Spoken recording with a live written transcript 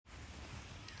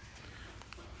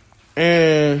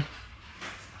And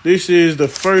this is the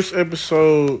first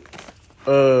episode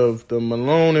of the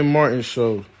Malone and Martin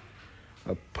Show,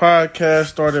 a podcast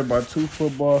started by two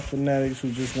football fanatics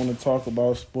who just want to talk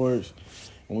about sports.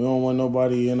 And we don't want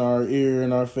nobody in our ear,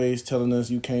 in our face, telling us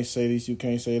you can't say this, you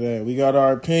can't say that. We got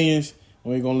our opinions,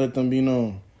 and we're going to let them be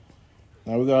known.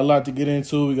 Now, we got a lot to get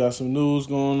into. We got some news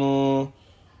going on,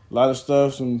 a lot of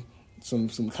stuff, some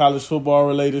college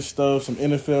football-related stuff, some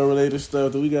NFL-related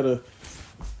stuff that we got to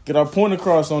get our point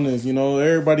across on this. You know,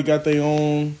 everybody got their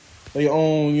own,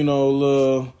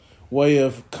 little way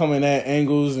of coming at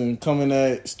angles and coming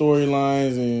at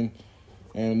storylines,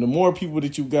 and the more people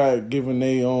that you got giving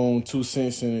their own 2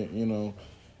 cents in it,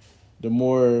 the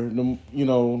more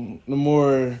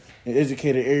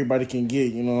educated everybody can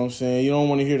get. You know what I'm saying? You don't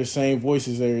want to hear the same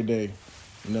voices every day.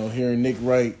 Hearing Nick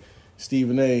Wright,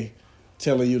 Stephen A.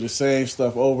 telling you the same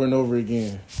stuff over and over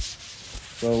again.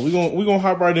 So we're gonna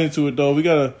hop right into it though. We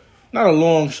got not a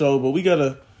long show, but we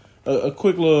got a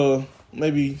quick little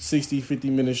maybe 60,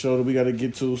 50-minute show that we got to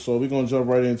get to. So we're gonna jump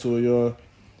right into it,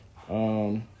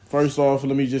 y'all. First off,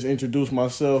 let me just introduce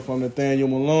myself. I'm Nathaniel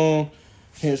Malone,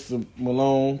 hence the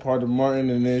Malone, part of Martin,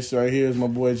 and this right here is my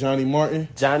boy Johnny Martin.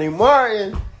 Johnny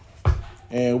Martin.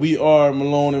 And we are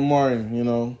Malone and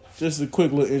Martin, Just a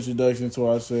quick little introduction to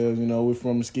ourselves. We're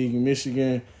from Muskegon,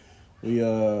 Michigan. We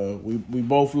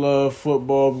both love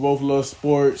football. We both love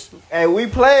sports. And we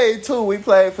played, too. We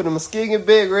played for the Muskegon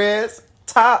Big Reds,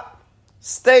 top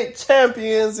state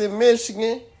champions in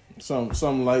Michigan.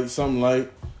 Something like.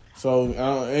 So,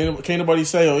 can't nobody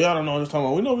say, oh, y'all don't know what we're talking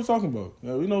about. We know what we're talking about.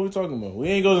 Yeah, we know what we're talking about. We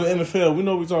ain't go to the NFL. We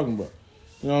know what we're talking about.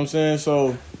 You know what I'm saying?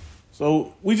 So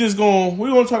we're going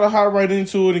to try to hop right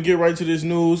into it and get right to this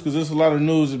news because there's a lot of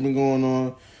news that's been going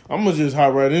on. I'm going to just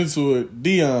hop right into it.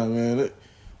 Deion, man.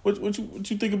 What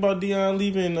you think about Deion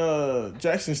leaving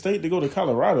Jackson State to go to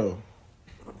Colorado?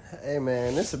 Hey,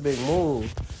 man, this a big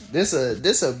move. This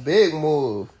a big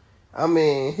move. I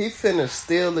mean, he finna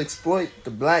still exploit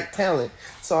the black talent.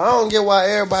 So I don't get why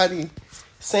everybody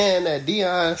saying that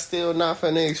Deion still not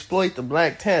finna exploit the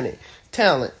black talent.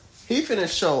 He finna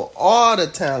show all the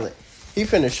talent. He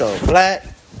finna show black,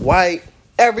 white,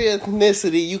 every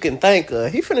ethnicity you can think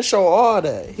of. He finna show all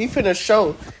that. He finna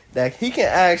show that he can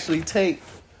actually take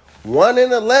 1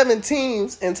 in 11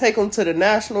 teams and take them to the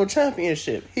national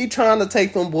championship. He trying to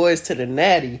take them boys to the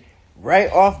Natty right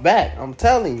off bat. I'm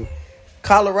telling you.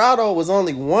 Colorado was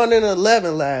only 1 in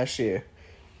 11 last year.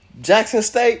 Jackson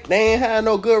State, they ain't had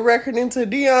no good record until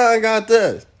Deion got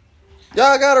this.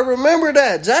 Y'all got to remember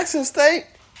that. Jackson State,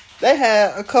 they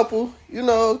had a couple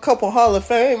Hall of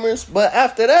Famers. But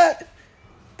after that,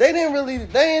 they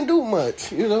didn't do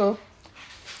much,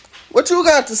 What you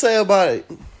got to say about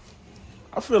it?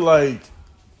 I feel like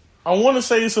I want to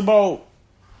say it's about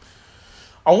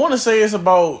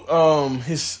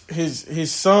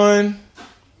his son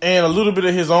and a little bit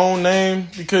of his own name,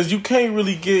 because you can't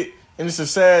really get, and it's a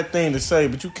sad thing to say,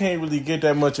 but you can't really get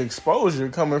that much exposure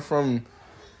coming from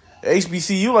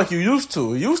HBCU like you used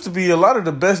to. It used to be a lot of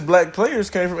the best black players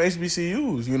came from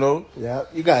HBCUs, Yeah,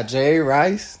 you got Jay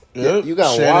Rice. Yep. You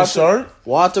got Shannon Sharp.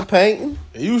 Walter Payton.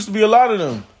 It used to be a lot of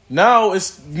them. Now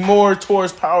it's more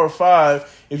towards Power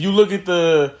 5. If you look at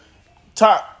the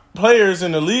top players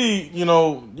in the league, you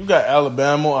got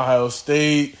Alabama, Ohio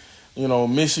State,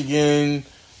 Michigan,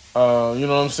 you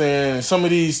know what I'm saying? Some of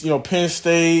these, Penn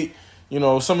State,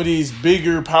 some of these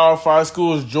bigger Power 5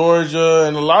 schools, Georgia,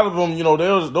 and a lot of them,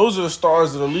 those are the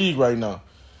stars of the league right now.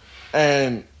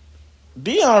 And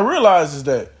Deion realizes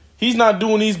that he's not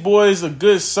doing these boys a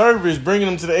good service bringing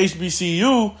them to the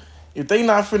HBCU if they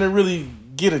not finna really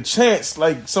get a chance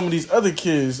like some of these other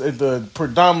kids at the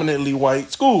predominantly white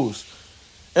schools.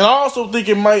 And I also think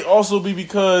it might also be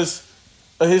because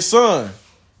of his son.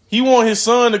 He want his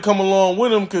son to come along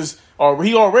with him because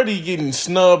he already getting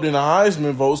snubbed in the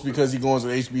Heisman votes because he going to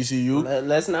HBCU.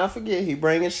 Let's not forget he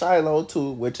bringing Shiloh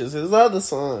too, which is his other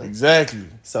son. Exactly.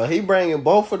 So he bringing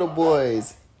both of the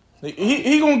boys.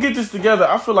 He gonna get this together.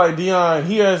 I feel like Deion,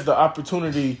 he has the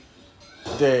opportunity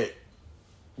that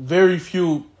very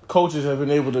few coaches have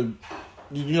been able to,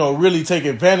 really take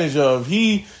advantage of.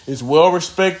 He is well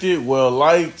respected, well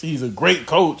liked. He's a great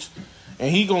coach. And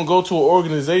he gonna go to an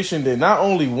organization that not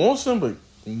only wants him but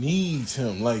needs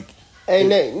him. Like, hey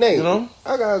Nate,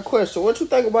 I got a question. What you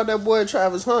think about that boy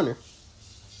Travis Hunter?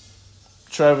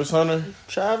 Travis Hunter,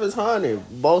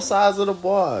 both sides of the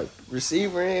ball,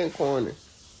 receiver and corner.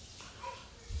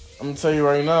 I'm gonna tell you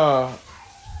right now,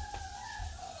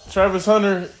 Travis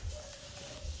Hunter,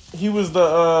 he was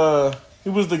the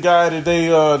guy that they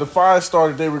the 5-star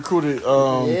that they recruited.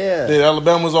 That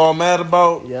Alabama was all mad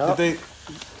about. Yeah.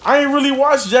 I ain't really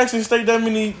watched Jackson State that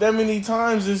many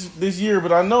times this year,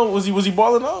 but I know was he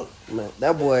balling out? Man,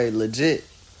 that boy legit.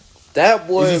 That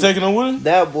boy Is he taking them with him?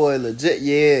 That boy legit.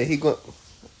 Yeah,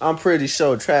 I'm pretty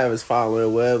sure Travis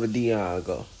following wherever Deion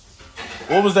go.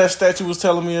 What was that stat you was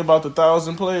telling me about the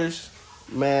 1,000 players?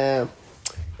 Man,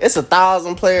 it's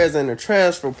 1,000 players in the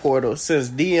transfer portal since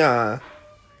Deion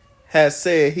has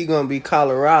said he gonna be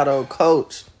Colorado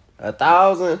coach.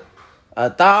 1,000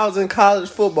 college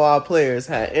football players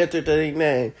had entered their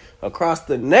name across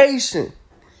the nation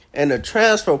in the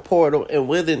transfer portal and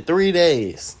within 3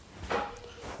 days.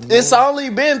 It's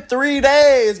only been 3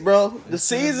 days, bro. The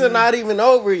season not even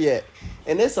over yet.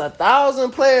 And it's 1,000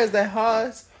 players that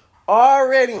has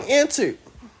already entered.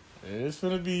 It's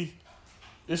gonna be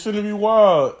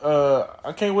wild.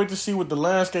 I can't wait to see what the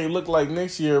landscape look like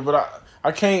next year. But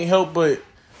I can't help but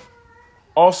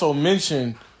also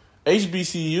mention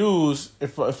HBCUs.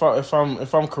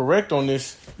 If I'm correct on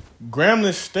this,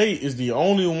 Grambling State is the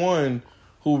only one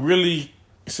who really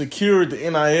secured the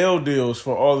NIL deals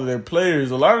for all of their players.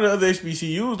 A lot of the other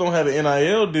HBCUs don't have the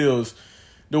NIL deals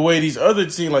the way these other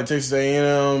teams like Texas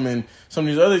A&M and some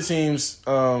of these other teams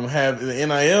have the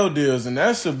NIL deals, and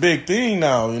that's a big thing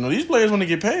now. You know, these players want to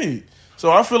get paid.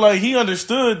 So I feel like he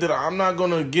understood that I'm not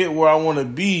going to get where I want to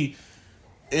be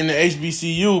in the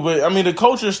HBCU, but I mean the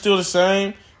culture is still the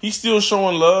same. He's still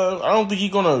showing love. I don't think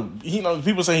he's going to,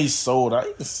 people say he's sold out.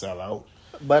 He can sell out.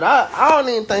 But I don't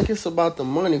even think it's about the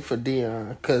money for Deion,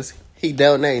 because he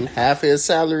donating half his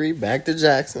salary back to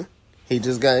Jackson. He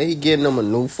getting them a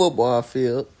new football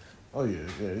field. Oh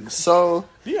yeah. So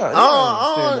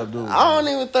I don't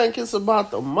even think it's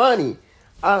about the money.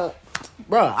 I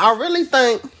really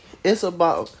think it's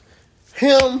about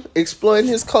him exploiting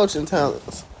his coaching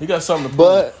talents. He got something to prove.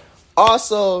 But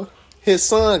also his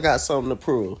son got something to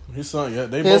prove. His son, yeah,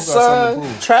 they both got something to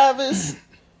prove.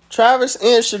 Travis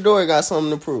and Shedeur got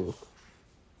something to prove.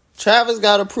 Travis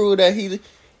got to prove that he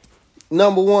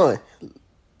number one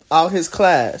out his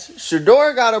class.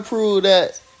 Shedeur got to prove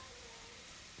that,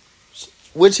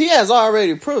 which he has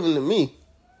already proven to me.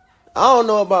 I don't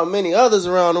know about many others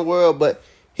around the world, but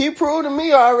he proved to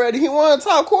me already he one of the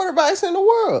top quarterbacks in the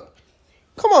world.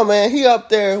 Come on, man. He up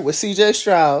there with C.J.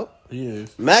 Stroud. He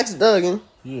is. Max Duggan.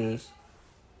 He is.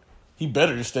 He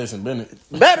better than Stetson Bennett.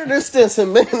 Better than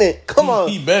Stetson Bennett. Come on.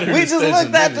 He better than Stetson Bennett. We just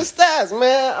looked at the stats,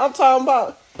 man. I'm talking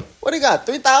about, what he got,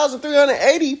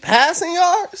 3,380 passing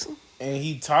yards? And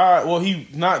he tied, well, he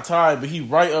not tied, but he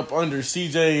right up under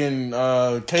CJ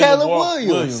and Caleb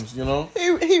Williams. You know?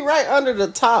 He right under the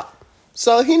top.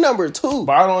 So he number 2.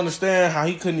 But I don't understand how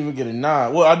he couldn't even get a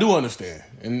nod. Well, I do understand.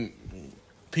 And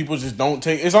people just don't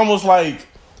take, it's almost like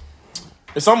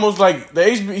the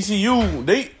HBCU,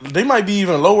 they might be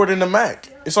even lower than the MAC.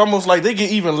 It's almost like they get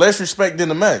even less respect than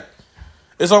the MAC.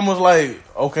 It's almost like,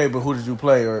 okay, but who did you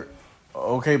play? Or,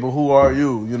 okay, but who are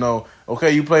you? You know,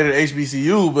 okay, you played at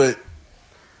HBCU, but,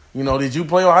 you know, did you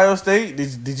play Ohio State?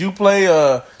 Did you play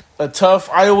a tough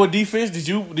Iowa defense? Did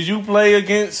you play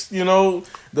against, you know,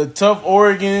 the tough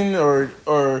Oregon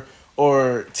or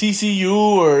TCU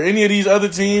or any of these other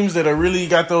teams that are really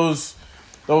got those.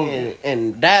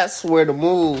 And that's where the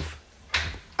move,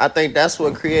 I think that's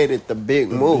what created the big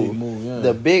move. Yeah.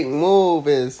 The big move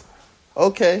is,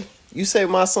 okay, you say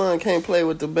my son can't play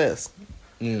with the best.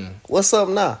 Yeah. What's up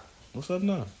now? What's up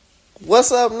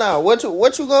now? What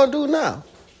you gonna do now?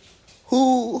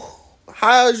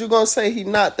 How is you gonna say he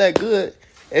not that good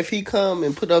if he come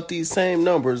and put up these same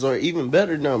numbers or even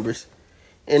better numbers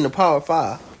in the Power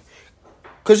 5?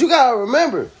 Because you gotta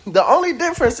remember, the only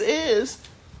difference is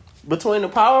between the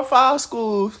Power 5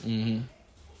 schools and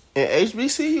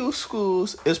HBCU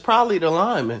schools is probably the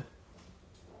linemen.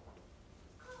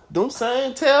 Them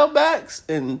same tailbacks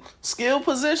and skill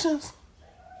positions,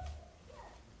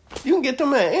 you can get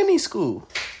them at any school.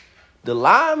 The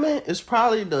lineman is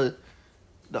probably the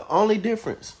only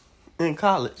difference in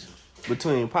college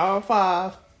between Power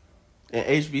 5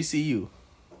 and HBCU.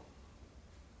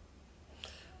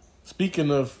 Speaking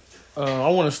of, I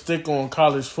want to stick on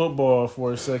college football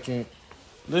for a second.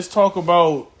 Let's talk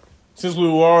about, since we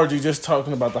were already just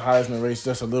talking about the Heisman race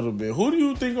just a little bit, who do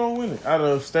you think gonna win it? Out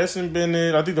of Stetson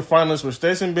Bennett, I think the finalists were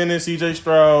Stetson Bennett, C.J.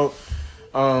 Stroud,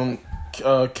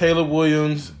 Caleb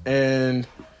Williams, and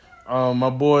my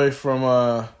boy from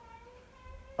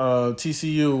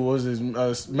TCU, what was his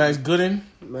Max Gooden?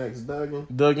 Max Duggan.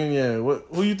 Duggan, yeah.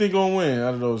 Who you think gonna win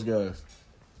out of those guys?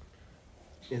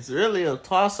 It's really a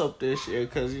toss-up this year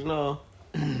because, you know,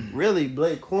 really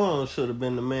Blake Corum should have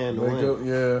been the man to win.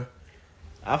 Yeah.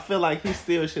 I feel like he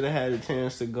still should have had a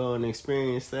chance to go and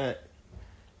experience that.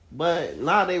 But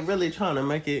now they really trying to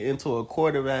make it into a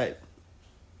quarterback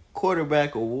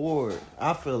quarterback award.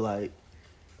 I feel like.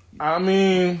 I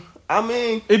mean,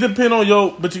 it depends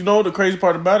on but you know the crazy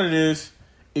part about it is,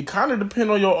 it kind of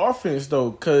depends on your offense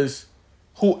though, because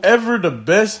whoever the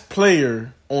best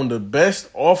player on the best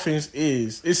offense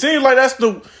is, it seems like that's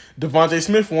the Devontae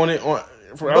Smith won it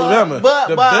for Alabama. But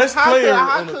the best player.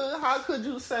 How could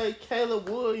you say Caleb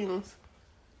Williams?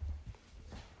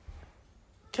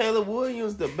 Caleb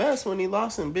Williams the best when he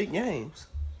lost in big games.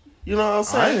 You know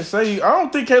what I'm saying? I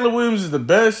don't think Caleb Williams is the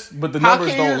best, but the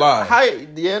numbers don't lie.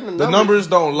 The numbers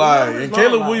don't lie. And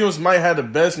Caleb Williams might have the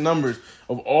best numbers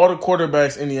of all the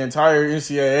quarterbacks in the entire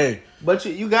NCAA. But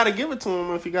you got to give it to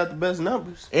him if he got the best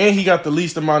numbers. And he got the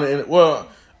least amount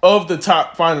of the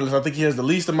top finalists, I think he has the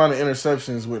least amount of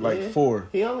interceptions with 4.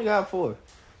 He only got 4.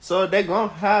 So they're going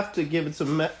to have to give it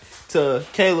to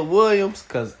Caleb Williams,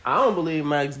 because I don't believe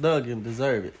Max Duggan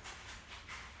deserve it.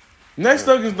 Max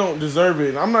Duggan don't deserve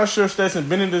it. I'm not sure Stetson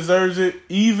Bennett deserves it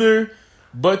either.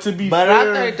 But to be fair,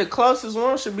 I think the closest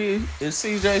one should be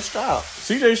C.J. Stroud.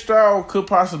 C.J. Stroud could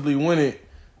possibly win it,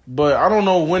 but I don't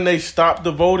know when they stopped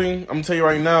the voting. I'm going to tell you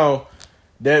right now,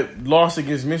 that loss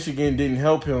against Michigan didn't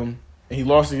help him. And he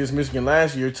lost against Michigan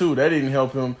last year, too. That didn't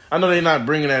help him. I know they're not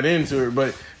bringing that into it,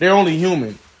 but they're only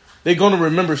human. They're going to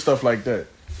remember stuff like that.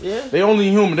 Yeah. They only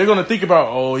human. They're going to think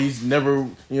about, he's never,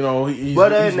 he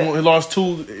lost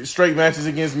 2 straight matches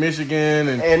against Michigan.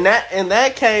 And in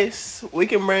that case, we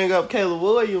can bring up Caleb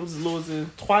Williams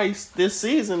losing twice this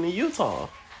season in Utah.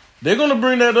 They're going to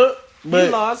bring that up. But,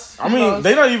 he lost.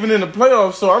 They're not even in the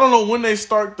playoffs, so I don't know when they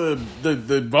start the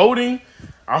voting.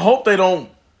 I hope they don't,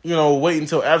 wait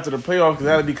until after the playoffs, because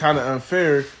that would be kind of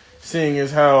unfair, seeing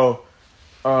as how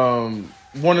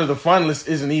one of the finalists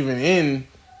isn't even in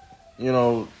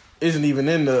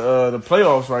the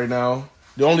playoffs right now.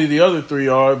 The other 3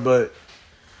 are, but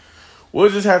we'll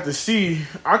just have to see.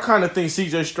 I kind of think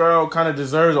C.J. Stroud kind of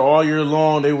deserves all year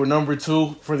long. They were number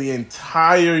 2 for the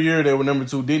entire year. They were number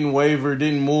 2, didn't waver,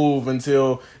 didn't move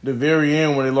until the very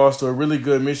end when they lost to a really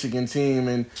good Michigan team.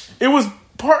 And it was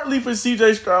partly for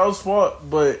C.J. Stroud's fault,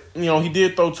 but, he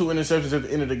did throw 2 interceptions at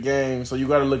the end of the game, so you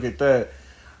got to look at that.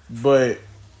 But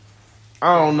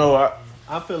I don't know.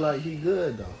 I feel like he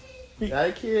good, though.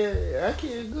 That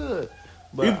kid good.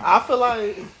 But I feel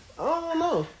like, I don't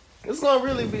know. It's going to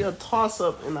really be a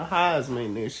toss-up in the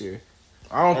Heisman this year.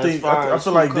 I don't think, I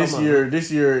feel like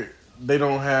this year, they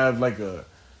don't have like a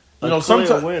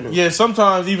sometimes winner. Yeah,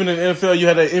 sometimes even in the NFL, you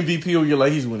had that MVP where you're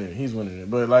like, he's winning it.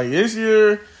 But like this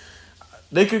year,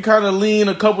 they could kind of lean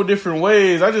a couple different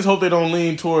ways. I just hope they don't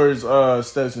lean towards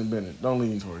Stetson Bennett. Don't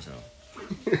lean towards him.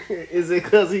 Is it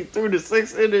because he threw the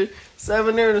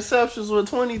 7 interceptions with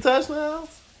 20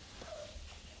 touchdowns?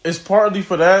 It's partly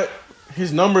for that.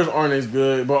 His numbers aren't as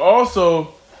good, but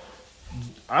also,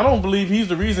 I don't believe he's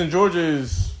the reason Georgia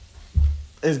is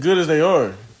as good as they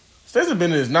are. Stetson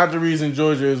Bennett is not the reason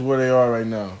Georgia is where they are right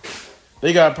now.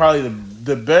 They got probably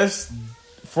the best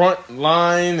front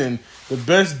line and the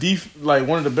best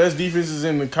one of the best defenses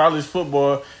in the college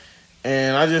football,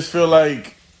 and I just feel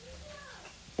like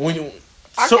I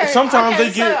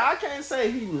can't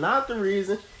say he's not the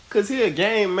reason, because he's a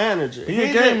game manager.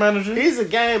 He's a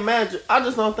game manager. I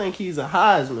just don't think he's a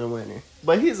Heisman winner.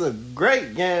 But he's a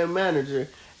great game manager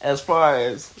as far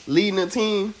as leading a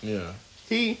team. Yeah.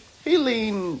 He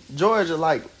leading Georgia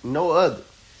like no other.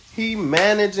 He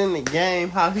managing the game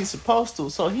how he's supposed to,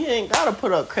 so he ain't got to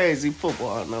put up crazy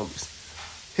football numbers.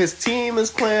 His team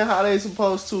is playing how they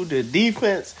supposed to. The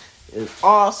defense is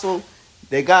awesome.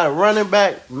 They got a running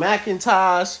back,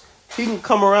 McIntosh. He can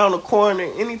come around the corner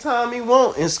anytime he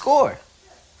want and score.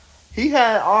 He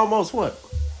had almost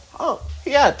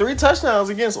he had 3 touchdowns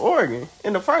against Oregon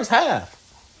in the first half.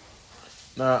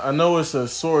 Now, I know it's a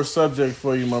sore subject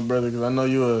for you, my brother, because I know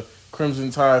you're a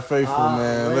Crimson Tide faithful,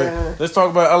 man. Let's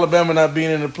talk about Alabama not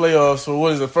being in the playoffs for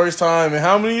what is the first time in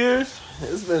how many years?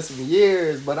 It's been some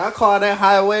years, but I call that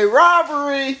highway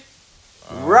robbery.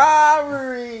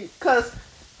 Robbery. Because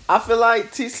I feel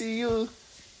like TCU,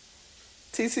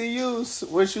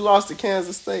 when you lost to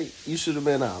Kansas State, you should have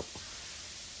been out.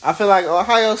 I feel like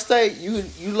Ohio State,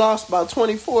 you lost by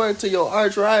 24 to your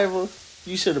arch rival,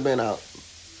 you should have been out.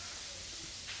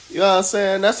 You know what I'm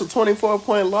saying? That's a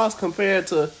 24-point loss compared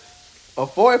to a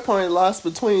 4-point loss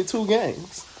between 2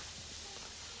 games.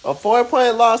 A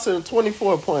 4-point loss and a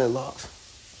 24-point loss.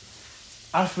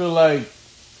 I feel like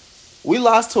we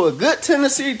lost to a good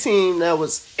Tennessee team that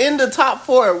was in the top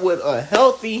 4 with a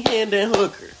healthy Hendon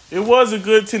Hooker. It was a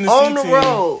good Tennessee team. On the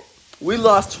road, we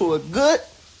lost to a good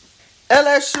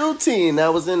LSU team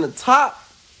that was in the top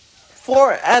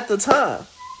 4 at the time.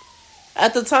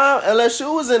 At the time,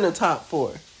 LSU was in the top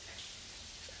 4.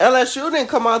 LSU didn't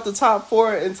come out the top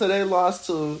 4 until they lost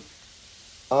to,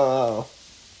 what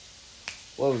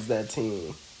was that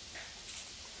team?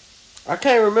 I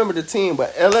can't remember the team,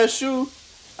 but LSU,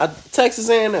 Texas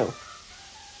A&M.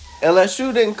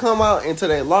 LSU didn't come out until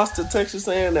they lost to Texas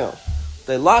A&M.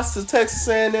 They lost to Texas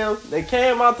A&M. They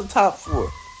came out the top 4.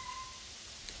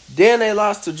 Then they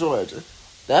lost to Georgia.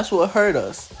 That's what hurt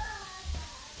us.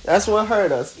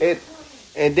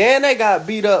 And then they got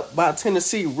beat up by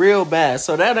Tennessee real bad.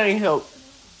 So that ain't helped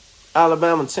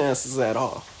Alabama chances at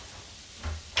all.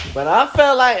 But I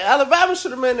felt like Alabama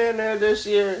should have been in there this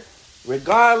year,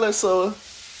 regardless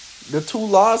of the 2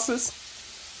 losses.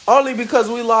 Only because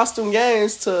we lost them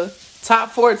games to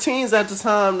top 4 teams at the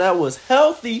time that was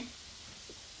healthy.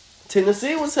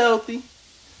 Tennessee was healthy.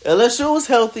 LSU was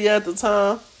healthy at the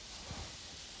time.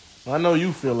 I know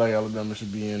you feel like Alabama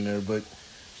should be in there, but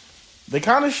they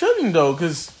kind of shouldn't, though,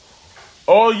 because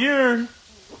all year,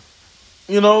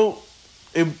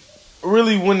 it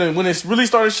really, when it really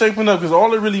started shaping up, because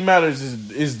all it really matters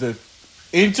is the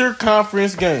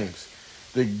interconference games.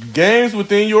 The games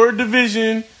within your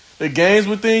division, the games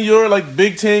within your,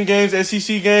 Big Ten games,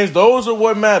 SEC games, those are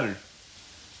what matter.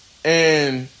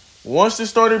 And once it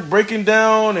started breaking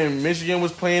down and Michigan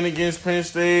was playing against Penn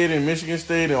State and Michigan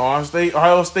State and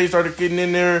Ohio State started getting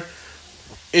in there,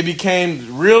 it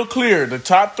became real clear. The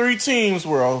top 3 teams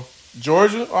were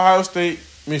Georgia, Ohio State,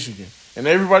 Michigan. And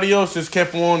everybody else just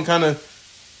kept on kind of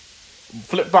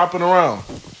flip-flopping around.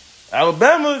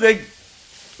 Alabama,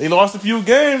 they lost a few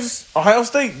games. Ohio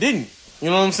State didn't. You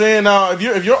know what I'm saying? Now, if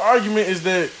your argument is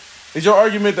that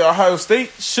Ohio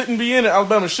State shouldn't be in and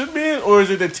Alabama should be in, or is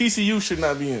it that TCU should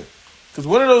not be in? Because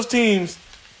one of those teams,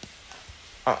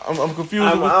 I'm confused.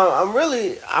 I'm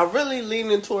really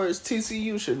leaning towards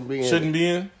TCU shouldn't be in. Shouldn't be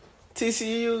in?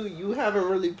 TCU, you haven't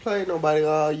really played nobody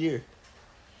all year.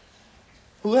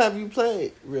 Who have you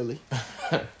played, really?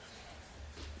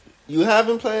 You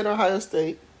haven't played Ohio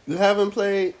State. You haven't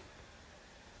played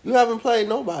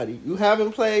nobody. You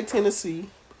haven't played Tennessee.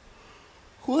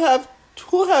 Who have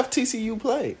TCU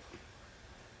played?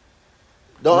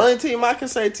 The only team I can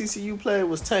say TCU played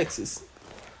was Texas.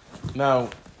 Now,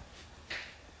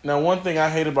 one thing I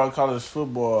hate about college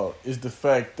football is the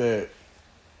fact that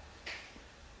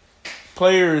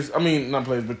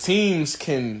teams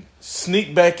can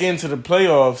sneak back into the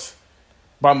playoffs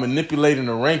by manipulating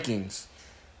the rankings.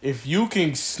 If you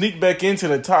can sneak back into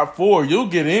the top 4, you'll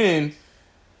get in.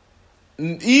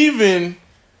 Even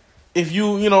if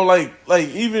you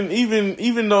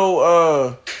even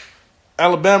though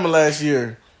Alabama last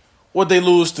year, what they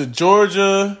lose to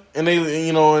Georgia and they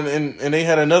and they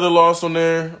had another loss on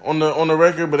the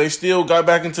record, but they still got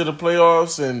back into the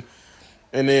playoffs and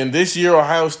then this year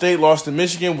Ohio State lost to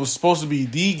Michigan, was supposed to be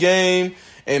the game,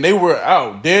 and they were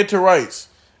out dead to rights.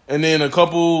 And then a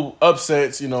couple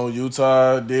upsets,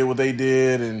 Utah did what they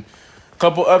did, and a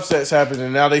couple upsets happened,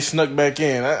 and now they snuck back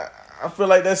in. I feel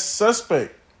like that's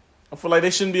suspect. I feel like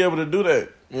they shouldn't be able to do that.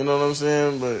 You know what I'm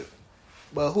saying?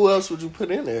 But who else would you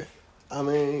put in there? I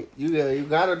mean, you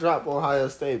got to drop Ohio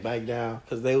State back down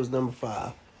because they was number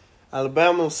 5.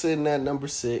 Alabama was sitting at number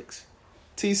 6.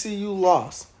 TCU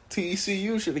lost.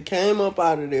 TCU should have came up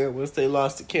out of there once they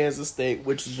lost to Kansas State,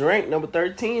 which was ranked number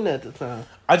 13 at the time.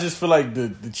 I just feel like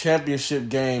the championship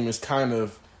game is kind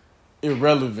of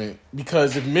irrelevant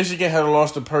because if Michigan had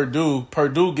lost to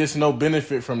Purdue gets no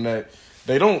benefit from that.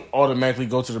 They don't automatically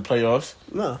go to the playoffs.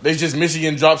 No. They just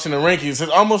Michigan drops in the rankings.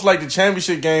 It's almost like the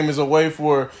championship game is a way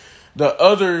for the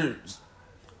other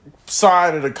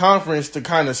side of the conference to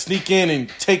kind of sneak in and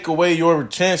take away your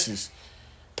chances.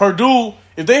 Purdue,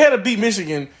 if they had to beat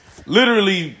Michigan,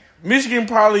 literally Michigan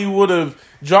probably would have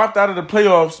dropped out of the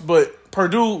playoffs, but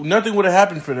Purdue, nothing would have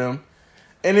happened for them.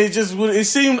 And it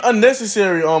seemed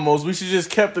unnecessary almost. We should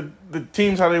just kept the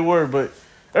teams how they were, but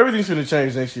everything's going to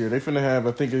change next year. They're going to have,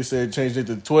 I think they said, changed it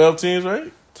to 12 teams,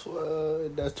 right?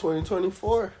 That's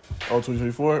 2024. Oh,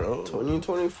 2024? Oh.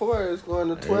 2024 is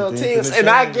going to 12 teams. And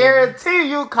I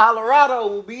guarantee you Colorado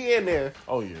will be in there.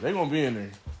 Oh, yeah. They're going to be in there.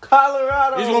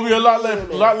 Colorado. It's going to be a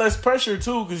lot less pressure,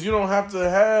 too, because you don't have to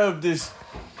have this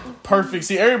perfect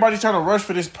season. Everybody's trying to rush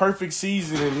for this perfect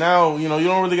season, and now, you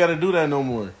don't really got to do that no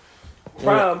more.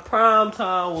 Prime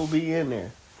time will be in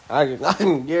there. I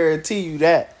can guarantee you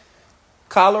that.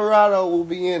 Colorado will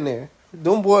be in there.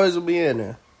 Them boys will be in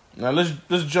there. Now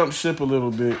let's jump ship a little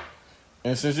bit,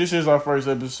 and since this is our first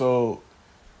episode,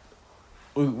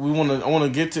 I want to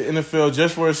get to NFL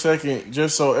just for a second,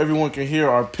 just so everyone can hear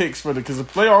our picks because the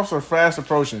playoffs are fast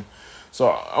approaching. So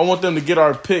I want them to get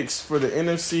our picks for the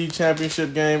NFC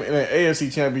Championship game and the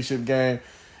AFC Championship game,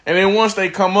 and then once they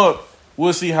come up,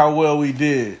 we'll see how well we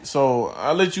did. So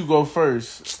I'll let you go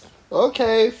first.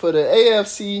 Okay, for the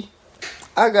AFC,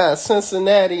 I got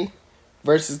Cincinnati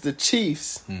versus the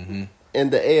Chiefs in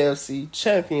the AFC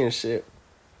Championship.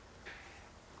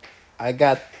 I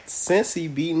got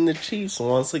Cincy beating the Chiefs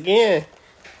once again.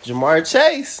 Jamar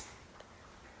Chase.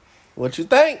 What you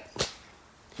think?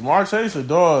 Jamar Chase a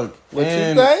dog. What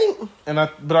you think?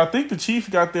 But I think the Chiefs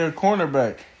got their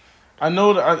cornerback. I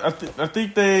know that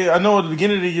I know at the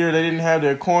beginning of the year they didn't have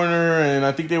their corner, and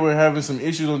I think they were having some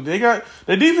issues. Their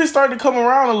defense started to come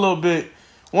around a little bit.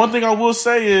 One thing I will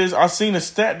say is I seen a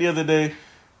stat the other day.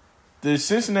 The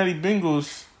Cincinnati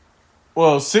Bengals,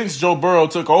 well, since Joe Burrow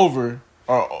took over,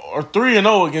 are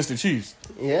 3-0 against the Chiefs.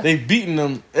 Yeah, they've beaten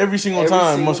them every single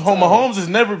time. Mahomes has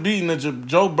never beaten the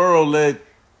Joe Burrow led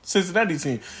Cincinnati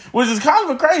team, which is kind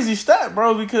of a crazy stat,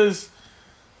 bro. Because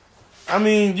I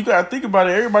mean, you gotta think about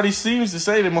it. Everybody seems to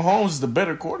say that Mahomes is the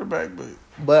better quarterback,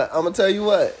 but I'm gonna tell you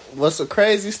what's a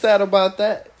crazy stat about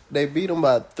that? They beat them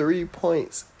by 3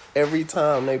 points every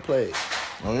time they played.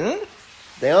 Oh yeah,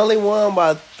 they only won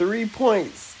by 3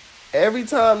 points every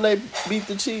time they beat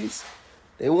the Chiefs.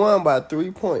 They won by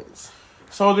 3 points.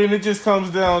 So then it just comes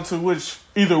down to which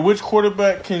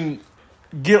quarterback can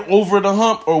get over the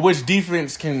hump or which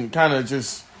defense can kind of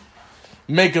just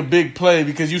make a big play.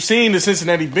 Because you've seen the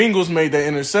Cincinnati Bengals made that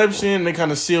interception. They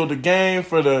kind of sealed the game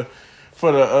for them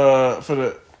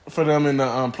in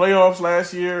the playoffs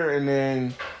last year. And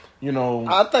then,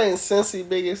 I think Cincy's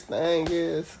biggest thing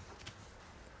is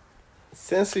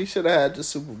Cincy should have had the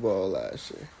Super Bowl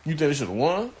last year. You think they should have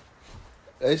won?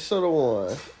 They should have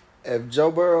won. If Joe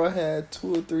Burrow had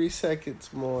 2 or 3 seconds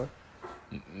more.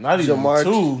 Not even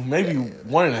 2, maybe 1.5.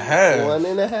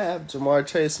 1.5. Jamar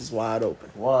Chase is wide open.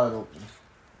 Wide open.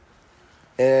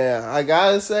 And I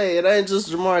gotta say, it ain't just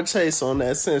Jamar Chase on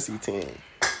that Cincy team.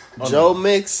 Joe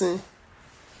Mixon,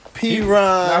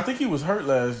 P-Ron. I think he was hurt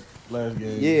last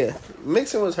game. Yeah,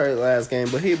 Mixon was hurt last game,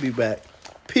 but he'll be back.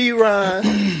 P-Ron,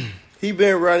 he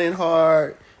been running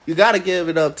hard. You got to give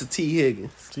it up to T.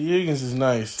 Higgins. T. Higgins is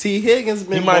nice. T. Higgins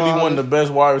been He might be one of the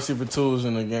best wide receiver tools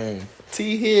in the game.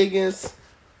 T. Higgins,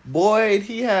 Boyd,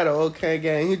 he had an okay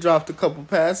game. He dropped a couple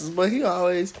passes, but he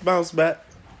always bounced back.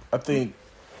 I think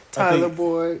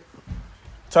Boyd.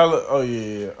 Oh,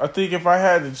 yeah. I think if I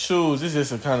had to choose, it's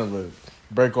just a kind of a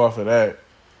break off of that.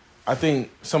 I think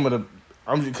some of the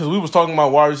 – because we was talking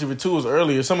about wide receiver tools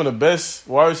earlier. Some of the best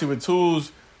wide receiver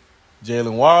tools,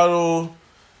 Jalen Waddle,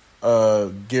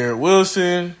 Garrett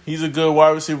Wilson, he's a good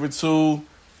wide receiver too.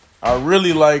 I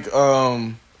really like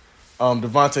Devontae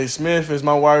Smith as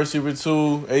my wide receiver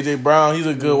too. AJ Brown, he's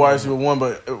a good wide receiver one,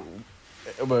 but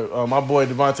my boy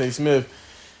Devontae Smith,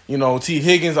 T.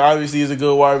 Higgins obviously is a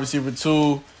good wide receiver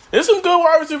too. There's some good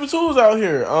wide receiver tools out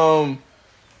here.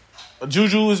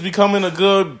 Juju is becoming a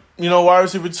good, wide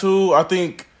receiver too. I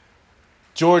think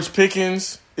George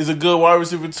Pickens is a good wide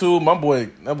receiver too. That boy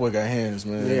got hands,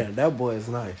 man. Yeah, that boy is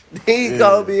nice. He's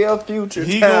gonna be a future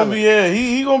he talent.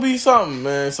 He gonna be something,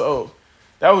 man. So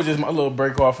that was just my little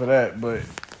break off of that. But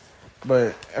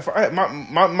if I had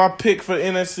my pick for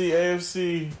NFC,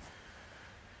 AFC,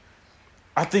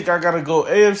 I think I gotta go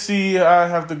AFC. I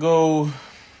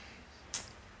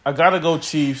gotta go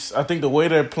Chiefs. I think the way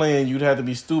they're playing, you'd have to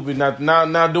be stupid.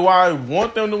 Now, do I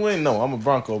want them to win? No, I'm a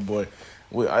Bronco boy.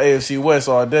 With AFC West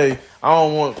all day. I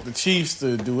don't want the Chiefs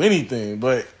to do anything,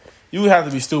 but you have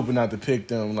to be stupid not to pick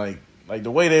them. Like the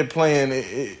way they're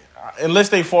playing, unless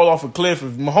they fall off a cliff.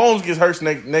 If Mahomes gets hurt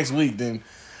next week, then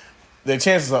their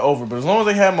chances are over. But as long as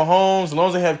they have Mahomes, as long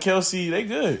as they have Kelsey, they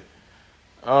good.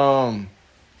 And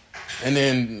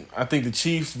then I think the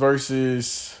Chiefs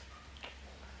versus,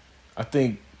 I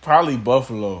think probably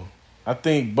Buffalo. I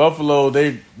think Buffalo,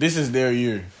 this is their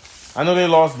year. I know they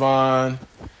lost Vaughn.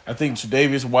 I think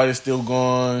Tre'Davious White is still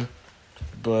gone,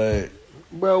 but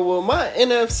well, my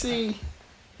NFC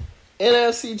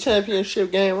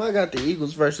championship game, I got the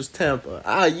Eagles versus Tampa.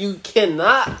 You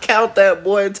cannot count that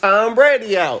boy Tom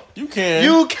Brady out. You can.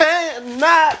 You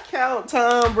cannot count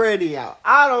Tom Brady out.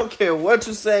 I don't care what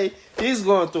you say. He's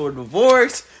going through a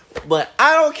divorce, but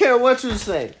I don't care what you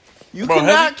say. You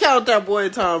cannot count that boy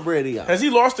Tom Brady out. Has he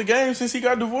lost a game since he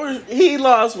got divorced? He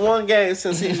lost 1 game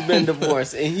since he's been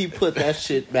divorced, and he put that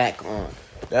shit back on.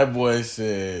 That boy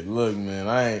said, look,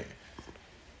 man,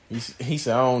 he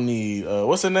said, I don't need,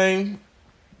 what's her name?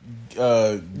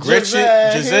 Gretchen?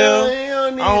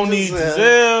 Giselle? I don't need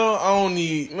Giselle. I don't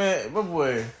need, man,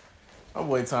 my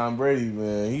boy Tom Brady,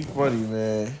 man. He funny,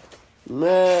 man.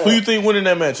 Man. Who you think winning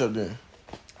that matchup then?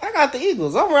 I got the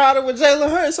Eagles. I'm riding with Jalen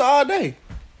Hurts all day.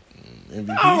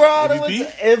 MVP. I'm riding with the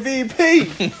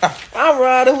MVP. I'm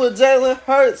riding with Jalen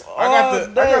Hurts all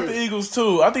day. I got the Eagles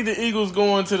too. I think the Eagles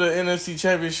going to the NFC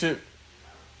Championship.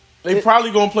 They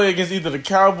probably gonna play against either the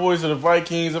Cowboys or the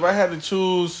Vikings. If I had to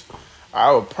choose,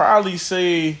 I would probably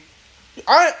say,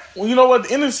 you know what? The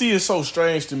NFC is so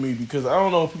strange to me because I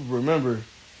don't know if people remember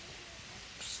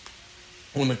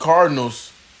when the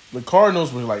Cardinals were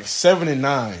like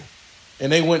 7-9,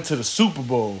 and they went to the Super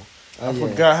Bowl. I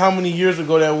forgot how many years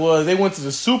ago that was. They went to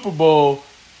the Super Bowl,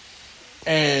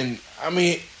 and I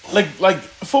mean, like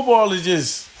football is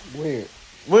just weird.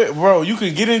 Bro, you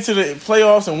can get into the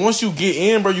playoffs, and once you get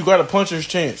in, bro, you got a puncher's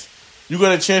chance. You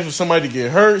got a chance for somebody to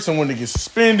get hurt, someone to get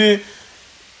suspended,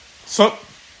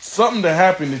 something to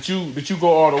happen that you go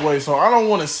all the way. So I don't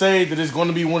want to say that it's going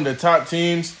to be one of the top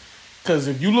teams, because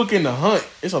if you look in the hunt,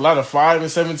 it's a lot of 5 and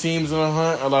 7 teams in the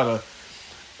hunt, a lot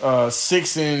of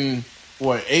 6 and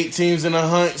 8 teams in the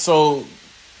hunt. So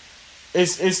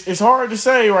it's hard to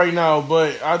say right now,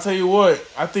 but I'll tell you what,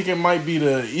 I think it might be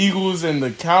the Eagles and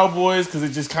the Cowboys because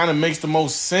it just kind of makes the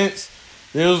most sense.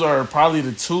 Those are probably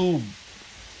the two,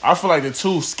 I feel like the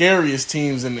two scariest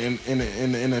teams in the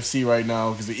NFC right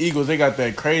now, because the Eagles, they got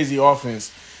that crazy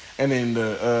offense, and then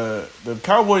the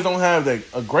Cowboys don't have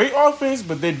a great offense,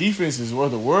 but their defense is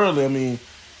otherworldly. I mean,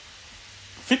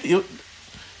 50.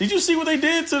 Did you see what they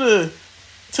did to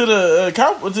the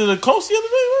Colts the other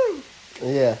day, bro?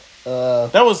 Yeah.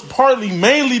 That was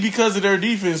mainly because of their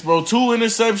defense, bro. 2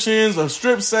 interceptions, a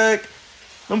strip sack.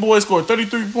 Them boys scored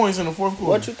 33 points in the fourth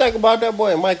quarter. What you think about that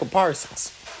boy, Michael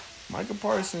Parsons? Michael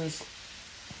Parsons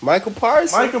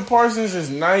is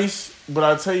nice, but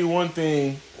I'll tell you one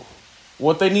thing.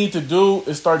 What they need to do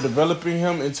is start developing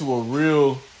him into a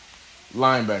real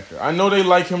linebacker. I know they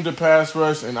like him to pass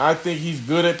rush, and I think he's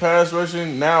good at pass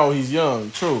rushing. Now he's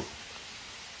young, true.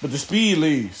 But the speed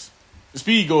leaves. The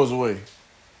speed goes away.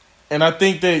 And I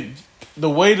think that the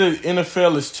way the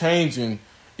NFL is changing,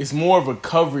 it's more of a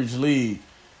coverage league.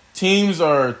 Teams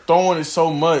are throwing it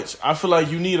so much. I feel like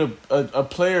you need a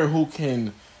player who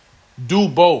can do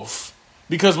both.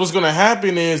 Because what's going to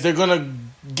happen is they're going to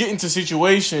get into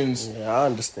situations. Yeah, I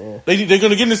understand. They're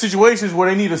going to get into situations where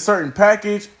they need a certain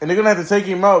package, and they're going to have to take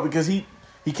him out because he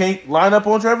can't line up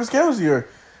on Travis Kelce, or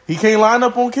he can't line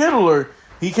up on Kittle, or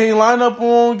he can't line up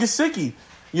on Gesicki.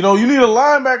 You know, you need a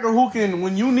linebacker who can,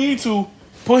 when you need to,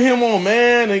 put him on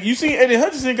man. And you see Eddie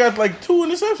Hutchinson got like 2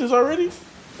 interceptions already.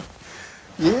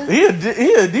 Yeah.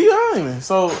 He a D lineman.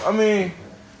 So, I mean,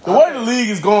 the way the league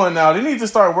is going now, they need to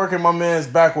start working my man's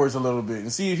backwards a little bit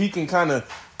and see if he can kind of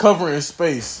cover in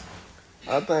space.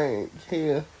 I think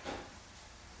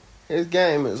his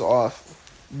game is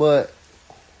off. But,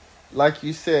 like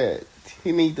you said,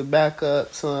 he needs to back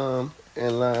up some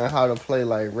and learn how to play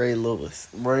like Ray Lewis.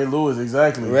 Ray Lewis,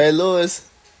 exactly. Ray Lewis,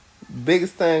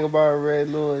 biggest thing about Ray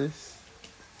Lewis,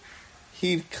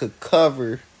 he could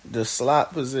cover the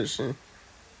slot position,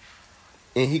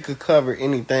 and he could cover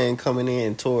anything coming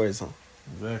in towards him.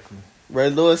 Exactly. Ray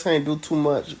Lewis ain't do too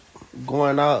much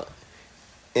going out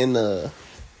in the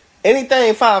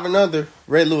anything 5 and under.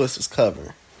 Ray Lewis was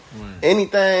covering.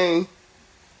 Anything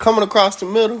coming across the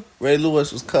middle, Ray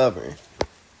Lewis was covering.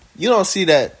 You don't see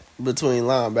that between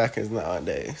linebackers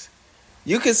nowadays.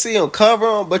 You can see them cover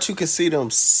them, but you can see them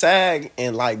sag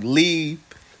and like leave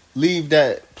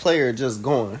that player just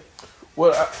going.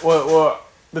 Well,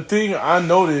 the thing I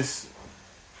noticed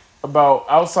about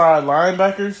outside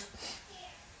linebackers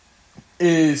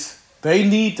is they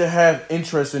need to have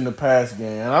interest in the pass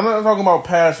game. And I'm not talking about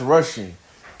pass rushing,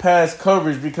 pass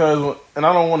coverage, because, and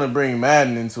I don't want to bring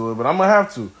Madden into it, but I'm going to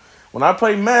have to. When I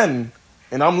play Madden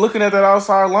and I'm looking at that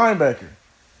outside linebacker,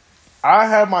 I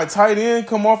have my tight end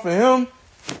come off of him,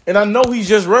 and I know he's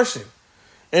just rushing.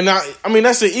 And I mean,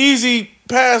 that's an easy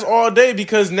pass all day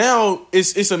because now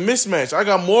it's a mismatch. I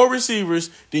got more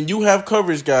receivers than you have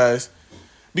coverage guys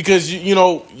because, you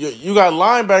got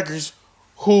linebackers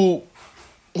who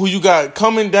you got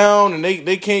coming down and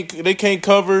they can't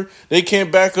cover, they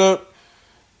can't back up.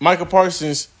 Michael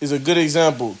Parsons is a good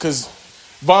example because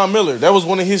Von Miller, that was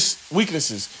one of his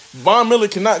weaknesses. Von Miller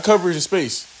cannot cover in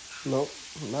space. Nope.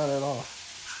 Not at all.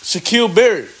 Shaquille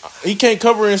Barrett, he can't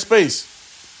cover in space.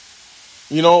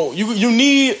 You know, you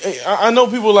need. I know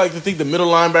people like to think the middle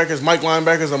linebackers, Mike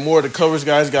linebackers, are more the coverage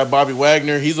guys. You got Bobby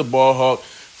Wagner, he's a ball hawk.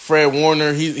 Fred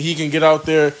Warner, he can get out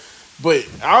there. But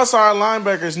outside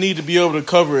linebackers need to be able to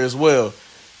cover as well.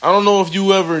 I don't know if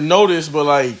you ever noticed, but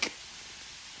like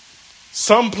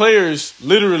some players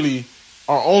literally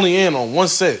are only in on one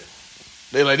set.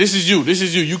 They're like, this is you.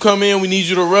 You come in, we need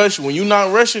you to rush. When you're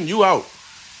not rushing, you out.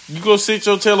 You go sit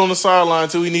your tail on the sideline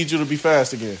until we need you to be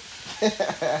fast again.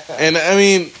 And, I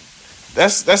mean,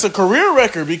 that's a career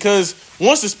record because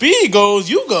once the speed goes,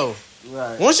 you go.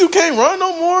 Right. Once you can't run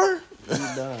no more,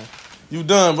 You done. you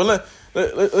done. But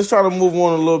let's try to move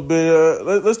on a little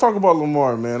bit. Let's talk about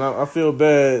Lamar, man. I feel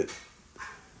bad.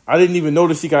 I didn't even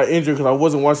notice he got injured because I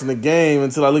wasn't watching the game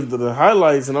until I looked at the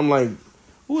highlights, and I'm like,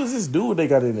 who is this dude they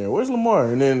got in there? Where's Lamar?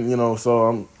 And then,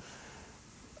 so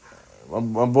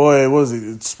my boy, what was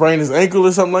it, sprained his ankle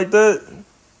or something like that?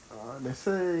 They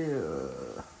say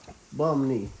bum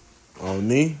knee. Oh,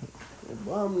 knee?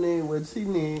 Bum knee, what he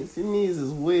needs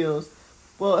his wheels.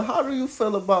 But how do you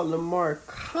feel about Lamar's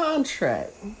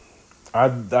contract? I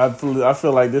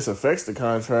feel like this affects the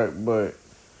contract, but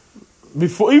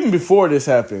even before this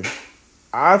happened,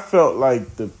 I felt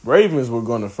like the Ravens were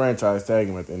going to franchise tag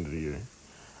him at the end of the year.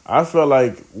 I felt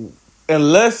like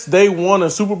unless they won a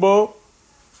Super Bowl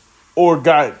or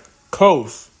got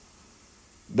close,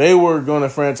 they were going to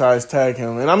franchise tag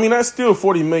him. And I mean, that's still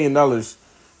 $40 million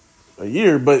a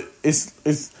year, but it's.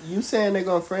 You saying they're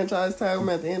going to franchise tag him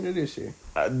at the end of this year?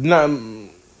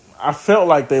 I felt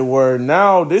like they were.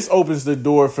 Now this opens the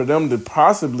door for them to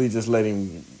possibly just let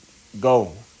him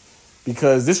go.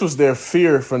 Because this was their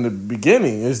fear from the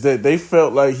beginning, is that they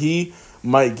felt like he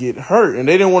might get hurt. And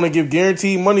they didn't want to give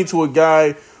guaranteed money to a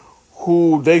guy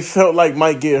who they felt like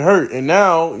might get hurt. And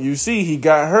now, you see, he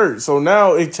got hurt. So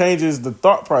now it changes the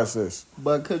thought process.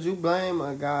 But could you blame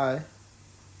a guy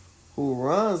who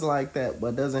runs like that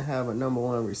but doesn't have a number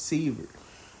one receiver?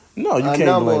 No, you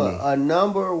can't blame him. A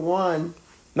number one.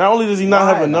 Not only does he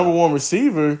not have a number one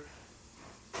receiver,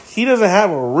 he doesn't have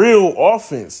a real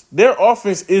offense. Their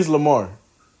offense is Lamar.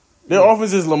 Their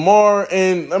offense is Lamar,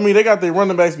 and, I mean, they got their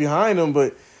running backs behind them,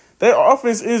 but their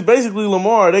offense is basically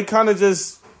Lamar. They kind of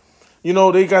just,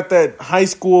 they got that high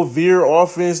school veer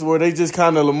offense where they just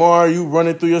kind of, Lamar, you run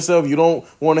it through yourself. You don't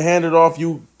want to hand it off.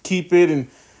 You keep it. And,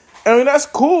 I mean, that's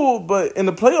cool, but in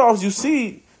the playoffs, you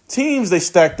see teams, they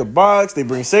stack the box, they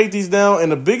bring safeties down, and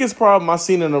the biggest problem I've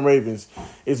seen in the Ravens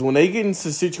is when they get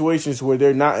into situations where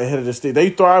they're not ahead of the sticks. They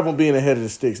thrive on being ahead of the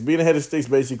sticks. Being ahead of the sticks,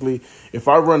 basically, if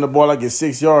I run the ball, I get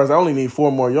 6 yards. I only need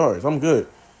 4 more yards. I'm good.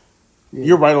 Yeah.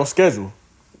 You're right on schedule.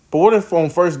 But what if on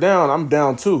first down, I'm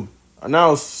down 2?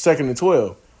 Now it's 2nd and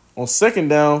 12. On second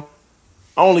down,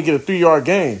 I only get a 3-yard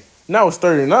gain. Now it's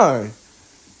 39.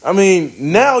 I mean,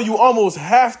 now you almost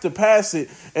have to pass it.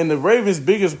 And the Ravens'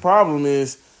 biggest problem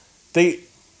is they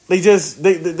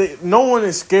no one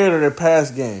is scared of their pass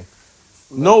game.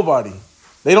 Nobody.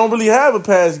 They don't really have a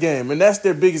pass game, and that's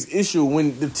their biggest issue.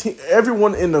 When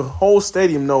everyone in the whole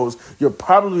stadium knows you're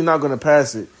probably not going to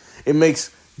pass it, it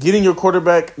makes getting your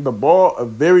quarterback the ball a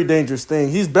very dangerous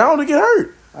thing. He's bound to get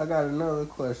hurt. I got another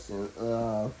question.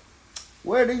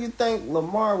 Where do you think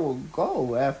Lamar will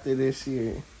go after this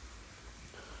year?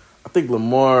 I think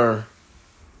Lamar.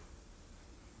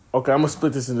 Okay, I'm gonna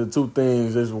split this into 2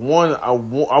 things. There's one, I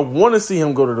want to see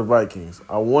him go to the Vikings.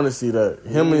 I want to see that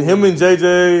him and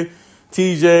JJ,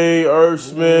 TJ, Irv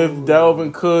Smith,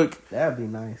 Dalvin Cook. That'd be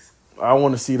nice. I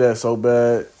want to see that so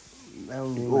bad. That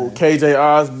would be nice. KJ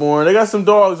Osborne. They got some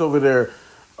dogs over there.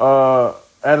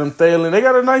 Adam Thielen. They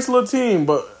got a nice little team,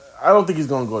 but I don't think he's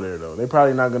gonna go there though. They're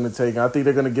probably not gonna take him. I think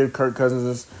they're gonna give Kirk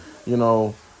Cousins,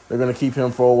 they're going to keep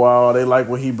him for a while. They like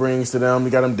what he brings to them. They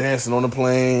got him dancing on the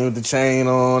plane with the chain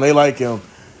on. They like him.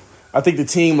 I think the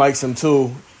team likes him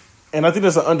too. And I think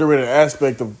that's an underrated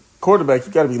aspect of quarterback.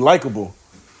 You got to be likable.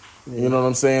 Yeah. You know what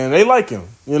I'm saying? They like him.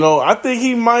 I think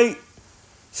he might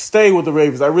stay with the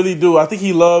Ravens. I really do. I think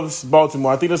he loves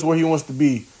Baltimore. I think that's where he wants to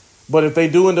be. But if they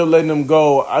do end up letting him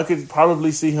go, I could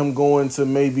probably see him going to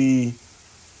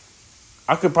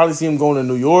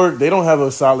New York. They don't have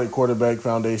a solid quarterback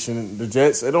foundation. The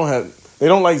Jets, they don't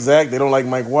like Zach. They don't like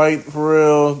Mike White for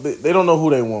real. They don't know who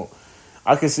they want.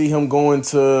 I could see him going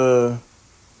to.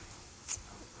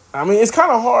 I mean, it's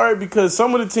kind of hard because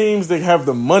some of the teams, they have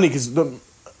the money. Because the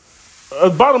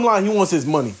bottom line, he wants his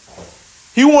money.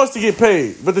 He wants to get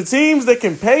paid. But the teams that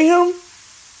can pay him,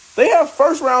 they have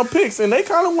first-round picks, and they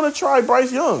kind of want to try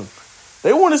Bryce Young.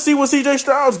 They want to see what C.J.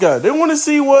 Stroud's got. They want to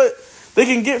see what they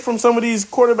can get from some of these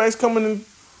quarterbacks coming in.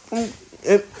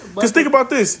 Because think about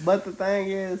this. But the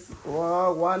thing is,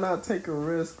 why not take a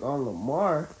risk on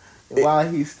Lamar while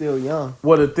he's still young?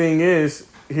 Well, the thing is,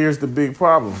 here's the big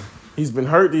problem. He's been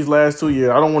hurt these last 2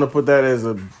 years. I don't want to put that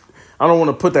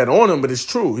on him, but it's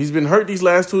true. He's been hurt these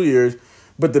last 2 years.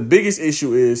 But the biggest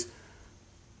issue is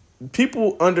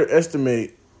people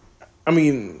underestimate.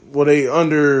 They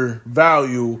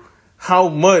undervalue how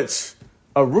much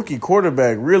a rookie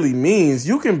quarterback really means.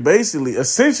 You can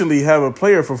essentially have a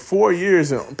player for 4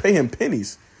 years and pay him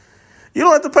pennies. You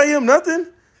don't have to pay him nothing.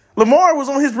 Lamar was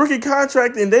on his rookie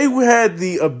contract, and they had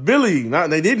the ability,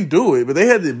 they didn't do it, but they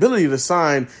had the ability to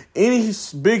sign any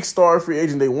big star free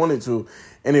agent they wanted to,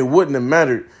 and it wouldn't have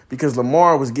mattered because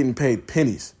Lamar was getting paid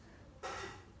pennies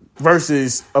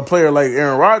versus a player like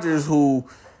Aaron Rodgers or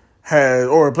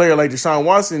a player like Deshaun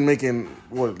Watson making,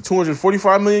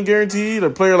 $245 million guaranteed, a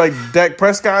player like Dak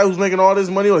Prescott who's making all this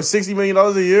money, or $60 million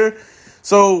a year.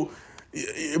 So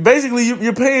basically,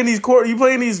 you're paying these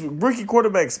rookie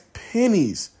quarterbacks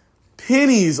pennies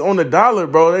on the dollar,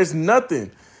 bro. There's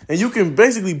nothing. And you can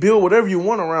basically build whatever you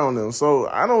want around them. So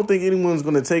I don't think anyone's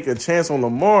going to take a chance on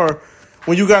Lamar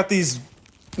when you got these.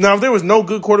 Now, if there was no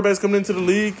good quarterbacks coming into the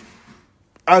league,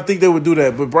 I think they would do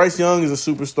that. But Bryce Young is a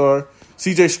superstar.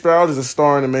 C.J. Stroud is a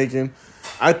star in the making.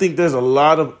 I think there's a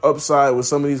lot of upside with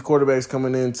some of these quarterbacks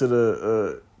coming into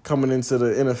the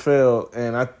NFL,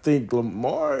 and I think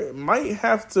Lamar might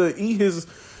have to eat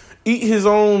his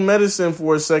own medicine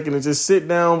for a second and just sit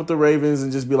down with the Ravens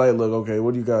and just be like, look, okay,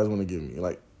 what do you guys want to give me?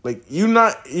 Like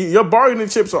your bargaining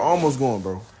chips are almost gone,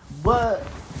 bro. But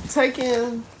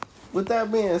with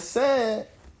that being said,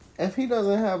 if he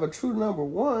doesn't have a true number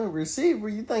one receiver,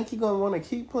 you think he's gonna want to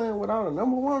keep playing without a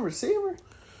number one receiver?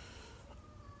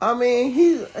 I mean,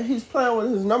 he's playing with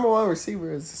his number one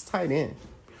receiver as his tight end.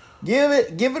 Give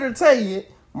it or take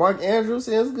it. Mark Andrews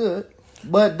is good,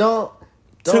 but don't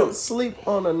sleep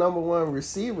on a number one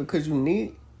receiver because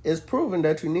it's proven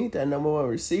that you need that number one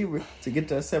receiver to get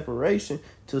that separation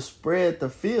to spread the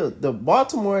field. The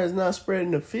Baltimore is not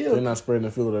spreading the field. They're not spreading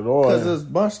the field at all because it's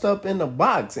bunched up in the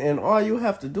box, and all you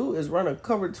have to do is run a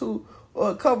cover 2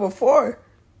 or a cover 4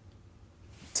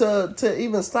 to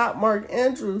even stop Mark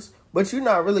Andrews. But you're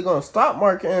not really gonna stop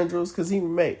Mark Andrews because he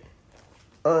can make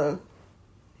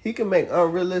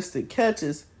unrealistic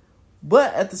catches.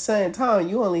 But at the same time,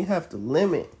 you only have to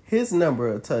limit his number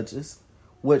of touches,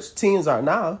 which teams are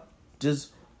now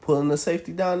just pulling the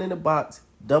safety down in the box,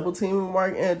 double teaming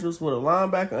Mark Andrews with a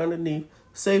linebacker underneath,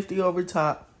 safety over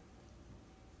top,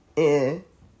 and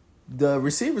the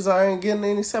receivers aren't getting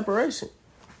any separation.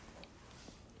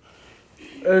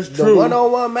 That's true. The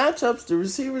one-on-one matchups, the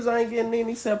receivers ain't getting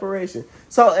any separation.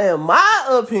 So, in my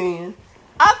opinion,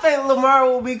 I think Lamar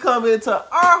will be coming to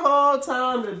our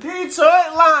hometown, the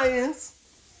Detroit Lions.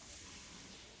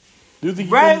 Do you think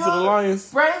he's coming to the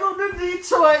Lions? Bring him to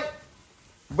Detroit.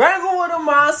 Bring him with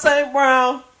Amon St.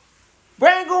 Brown.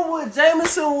 Bring him with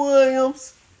Jameson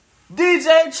Williams.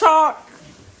 DJ Chark.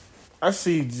 I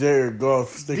see Jared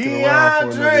Goff sticking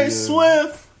around for another year. DeAndre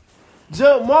Swift.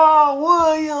 Jamal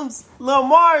Williams,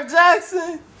 Lamar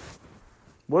Jackson.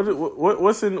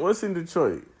 What's in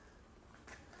Detroit?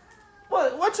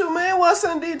 What you mean? What's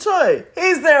in Detroit?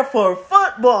 He's there for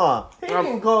football. He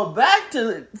can go back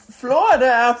to Florida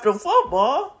after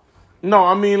football. No,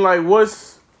 I mean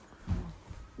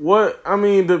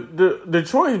the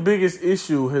Detroit's biggest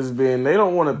issue has been they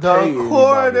don't want to pay the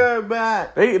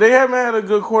quarterback. They haven't had a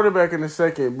good quarterback in a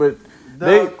second, but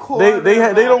they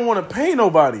don't want to pay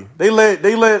nobody. They let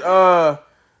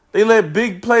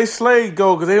Big Play Slade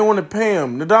go because they didn't want to pay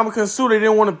him. Ndamukong Suh, they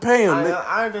didn't want to pay him.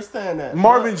 I understand that.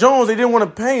 Marvin Jones, they didn't want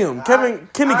to pay him.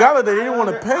 Kenny Golladay, they didn't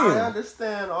want to pay him. I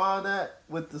understand all that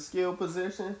with the skill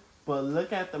position, but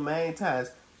look at the main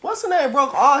task. What's the name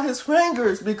broke all his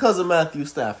fingers because of Matthew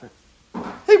Stafford.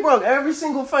 He broke every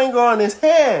single finger on his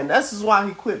hand. That's just why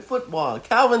he quit football.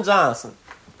 Calvin Johnson.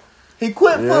 He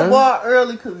quit football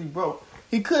early because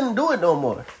he couldn't do it no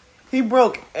more. He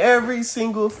broke every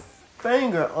single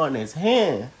finger on his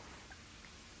hand.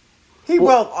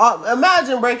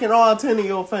 Imagine breaking all 10 of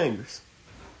your fingers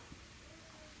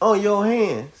on your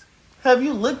hands. Have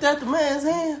you looked at the man's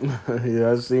hand?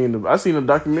 Yeah, I seen a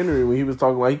documentary when he was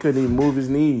talking about he couldn't even move his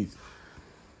knees.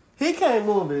 He can't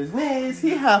move his knees.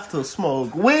 He have to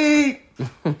smoke weed.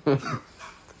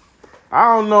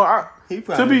 I don't know.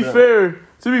 To be fair,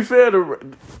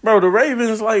 the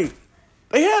Ravens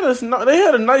they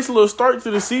had a nice little start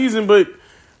to the season, but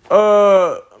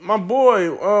my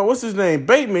boy, what's his name,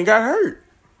 Bateman got hurt.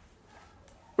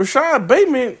 Rashad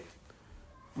Bateman,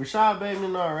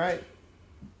 all right,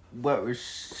 but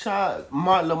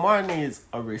Lamar needs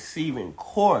a receiving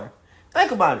core.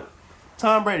 Think about it.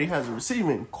 Tom Brady has a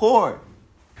receiving core.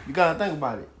 You gotta think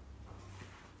about it.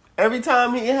 Every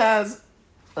time he has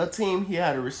a team, he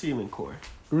had a receiving core.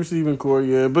 Receiving core,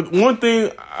 yeah. But one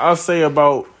thing I'll say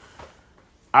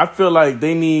I feel like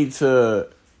they need to.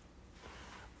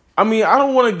 I mean, I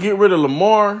don't want to get rid of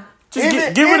Lamar.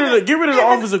 Just get rid of the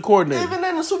offensive coordinator. Even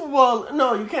in the Super Bowl,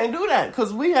 no, you can't do that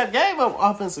because we have gave up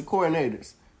offensive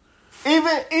coordinators.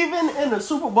 Even in the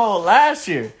Super Bowl last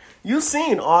year, you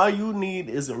seen all you need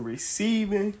is a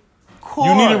receiving core.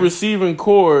 You need a receiving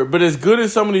core, but as good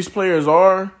as some of these players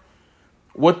are,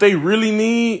 what they really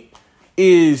need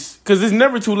is, because it's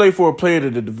never too late for a player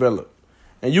to develop.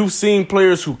 And you've seen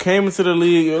players who came into the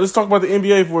league. Let's talk about the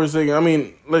NBA for a second. I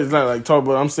mean, let's not like talk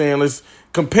about. I'm saying let's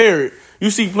compare it. You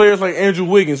see players like Andrew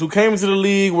Wiggins who came into the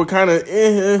league, were kind of,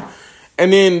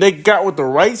 and then they got with the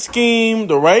right scheme,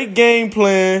 the right game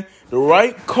plan, the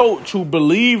right coach who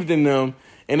believed in them,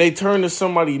 and they turned to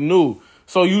somebody new.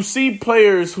 So you see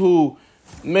players who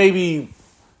maybe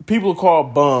people call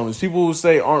bums, people who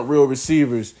say aren't real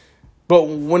receivers. But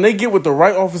when they get with the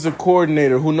right offensive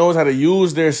coordinator who knows how to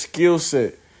use their skill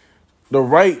set, the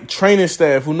right training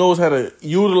staff who knows how to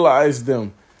utilize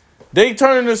them, they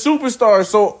turn into superstars.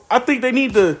 So I think they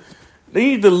need to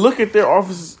look at their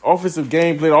offensive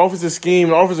gameplay, the offensive scheme,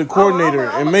 the offensive coordinator,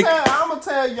 I'm gonna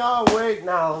tell y'all right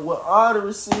now what all the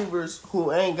receivers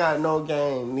who ain't got no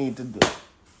game need to do,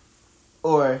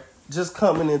 or just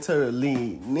coming into the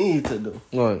league need to do.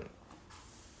 Right.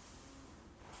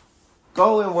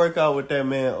 Go and work out with that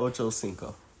man Ocho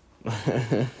Cinco.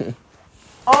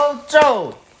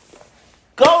 Ocho!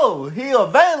 Go! He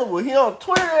available. He on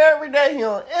Twitter every day. He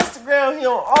on Instagram. He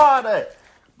on all that.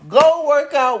 Go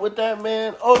work out with that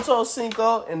man Ocho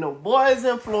Cinco and the boys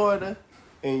in Florida,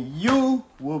 and you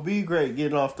will be great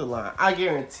getting off the line. I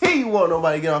guarantee you won't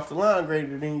nobody get off the line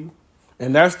greater than you.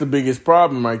 And that's the biggest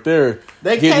problem right there.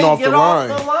 They can't get off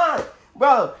the line.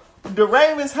 Bro, the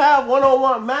Ravens have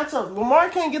one-on-one matchups. Lamar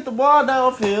can't get the ball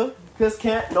downfield because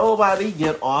can't nobody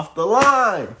get off the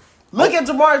line. Look at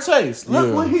Jamar Chase.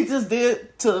 Look what he just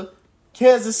did to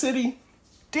Kansas City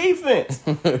defense.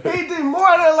 He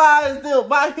demoralized them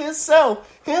by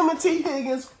himself. Him and T.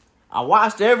 Higgins, I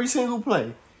watched every single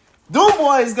play. Them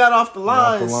boys got off the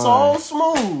line so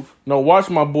smooth. No, watch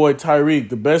my boy Tyreek,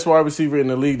 the best wide receiver in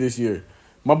the league this year.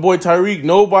 My boy Tyreek,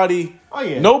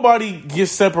 nobody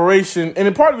gets separation.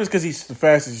 And part of it is because he's the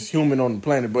fastest human on the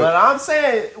planet. But I'm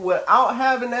saying, without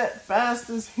having that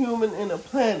fastest human in the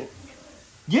planet,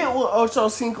 get with Ocho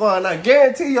Cinco, and I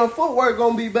guarantee your footwork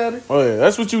going to be better. Oh, yeah.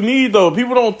 That's what you need, though.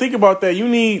 People don't think about that. You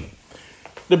need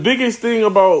the biggest thing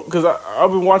about, because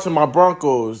I've been watching my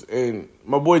Broncos, and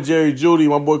my boy Jerry Jeudy,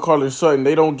 my boy Carlin Sutton,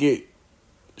 they don't get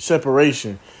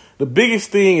separation. The biggest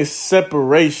thing is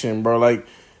separation, bro. Like,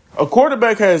 a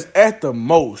quarterback has, at the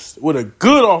most, with a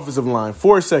good offensive line,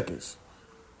 4 seconds.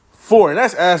 4, and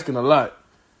that's asking a lot.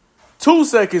 2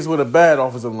 seconds with a bad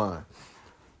offensive line.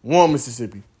 1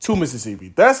 Mississippi, 2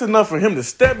 Mississippi. That's enough for him to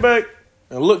step back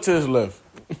and look to his left.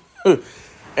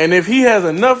 And if he has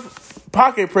enough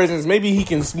pocket presence, maybe he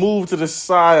can move to the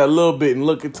side a little bit and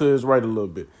look to his right a little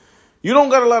bit. You don't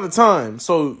got a lot of time,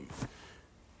 so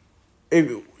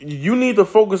if you need to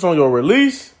focus on your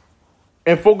release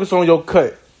and focus on your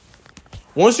cut.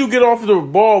 Once you get off the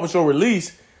ball with your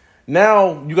release,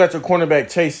 now you got your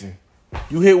cornerback chasing.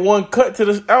 You hit one cut to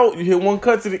the out, you hit one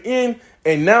cut to the end,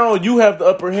 and now you have the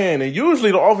upper hand. And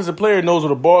usually the offensive player knows where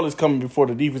the ball is coming before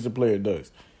the defensive player does.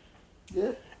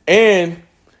 Yeah. And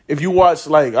if you watch,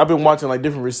 like, I've been watching, like,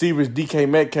 different receivers, DK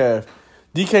Metcalf,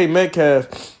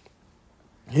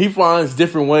 he finds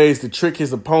different ways to trick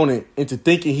his opponent into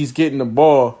thinking he's getting the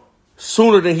ball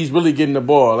sooner than he's really getting the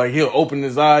ball. Like, he'll open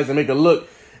his eyes and make a look.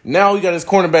 Now he got his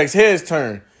cornerback's heads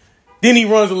turned. Then he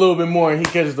runs a little bit more and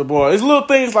he catches the ball. There's little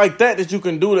things like that you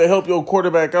can do to help your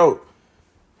quarterback out.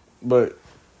 But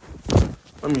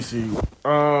let me see.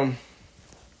 Man,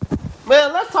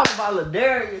 let's talk about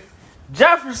Ladarius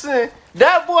Jefferson.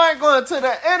 That boy going to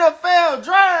the NFL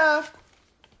draft.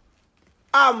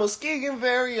 I'm Muskegon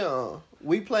very young.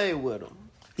 We played with him.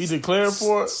 He declared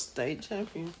for it? State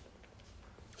champion,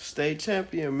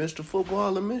 Mr.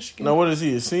 Football in Michigan. Now, what is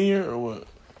he, a senior or what?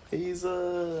 He's,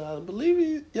 I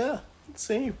believe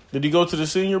senior. Did he go to the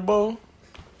Senior Bowl?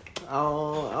 I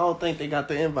don't think they got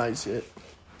the invites yet.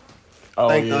 Oh,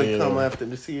 I think they'll come after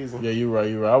the season. Yeah, you're right.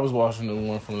 I was watching the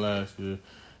one from last year.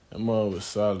 That mug was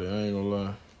solid. I ain't gonna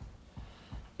lie.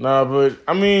 Nah, but,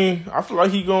 I mean, I feel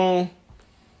like he gonna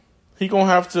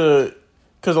have to,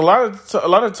 because a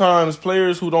lot of times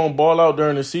players who don't ball out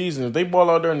during the season, if they ball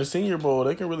out during the Senior Bowl,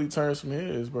 they can really turn some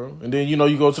heads, bro. And then, you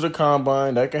go to the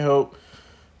Combine. That can help.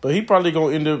 But he probably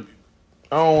going to end up,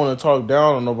 I don't want to talk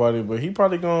down on nobody, but he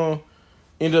probably going to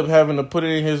end up having to put it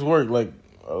in his work, like,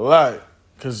 a lot.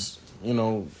 Because, he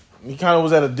kind of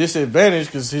was at a disadvantage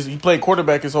because he played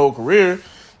quarterback his whole career.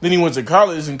 Then he went to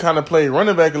college and kind of played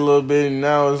running back a little bit, and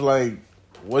now it's like,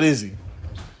 what is he?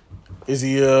 Is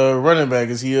he a running back?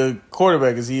 Is he a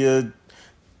quarterback? Is he a,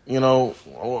 what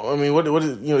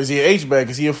is, is he an H-back?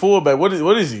 Is he a fullback? What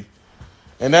is he?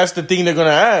 And that's the thing they're going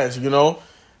to ask,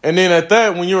 And then at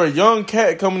that, when you're a young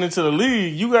cat coming into the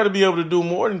league, you got to be able to do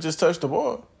more than just touch the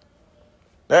ball.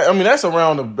 That's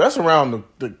around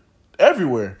the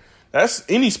everywhere. That's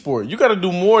any sport. You got to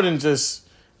do more than just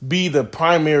be the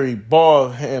primary ball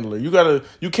handler.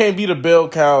 You can't be the bell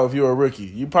cow if you're a rookie.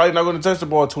 You're probably not going to touch the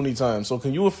ball 20 times. So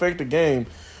can you affect the game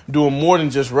doing more than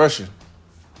just rushing?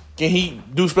 Can he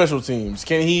do special teams?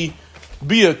 Can he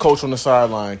be a coach on the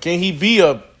sideline? Can he be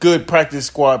a good practice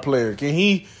squad player? Can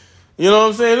he, you know what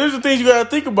I'm saying? Those are things you got to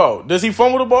think about. Does he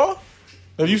fumble the ball?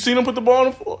 Have you seen him put the ball on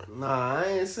the floor? Nah, I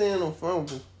ain't seen him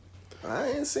fumble. I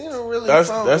ain't seen him really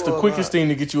fumble. That's the quickest thing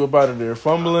to get you up out of there.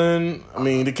 Fumbling. I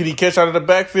mean, can he catch out of the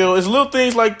backfield? It's little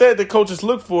things like that coaches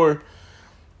look for.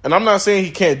 And I'm not saying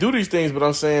he can't do these things, but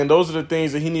I'm saying those are the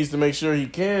things that he needs to make sure he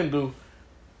can do.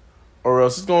 Or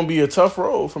else it's going to be a tough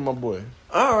road for my boy.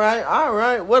 All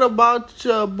right. What about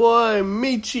your boy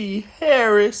Michi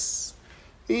Harris?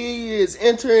 He is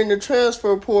entering the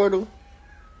transfer portal.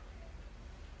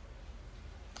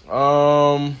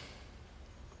 I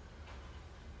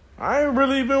ain't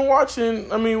really been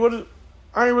watching. I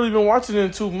ain't really been watching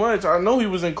it too much. I know he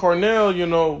was in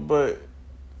Cornell, but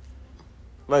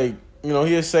like, he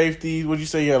had safety. What'd you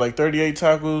say? He had like 38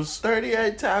 tackles.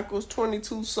 38 tackles,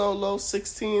 22 solos,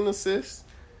 16 assists.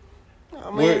 I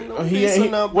mean,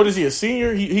 what is he, a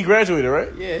senior? He graduated,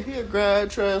 right? Yeah, he a grad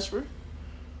transfer.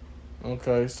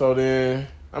 Okay, so then,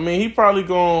 he probably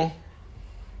going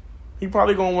to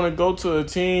want to go to a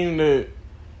team that,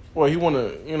 he want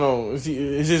to,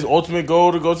 is his ultimate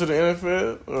goal to go to the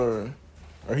NFL, or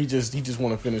he just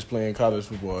want to finish playing college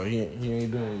football? He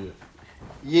ain't doing it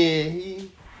yet. Yeah,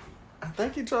 I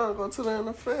think he trying to go to the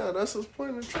NFL. That's his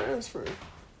point of transfer.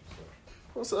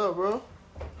 What's up, bro?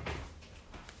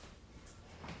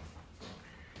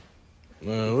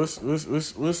 We'll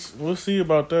see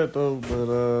about that though.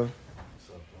 But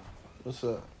what's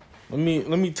up? Let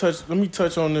me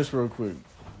touch on this real quick,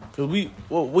 cause we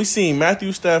seen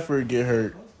Matthew Stafford get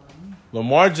hurt,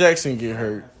 Lamar Jackson get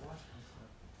hurt,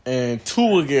 and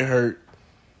Tua get hurt,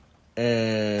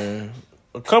 and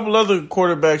a couple other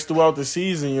quarterbacks throughout the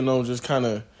season. Just kind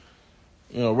of,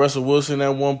 Russell Wilson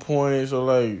at one point. So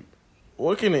like,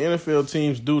 what can the NFL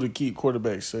teams do to keep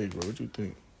quarterbacks safe, bro? What you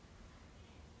think?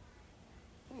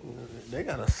 They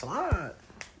got to slide.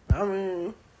 I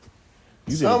mean,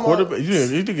 you think the quarterback?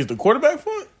 You think it's the quarterback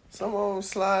fault? Some of them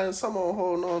sliding, some of them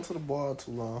holding on to the ball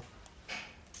too long.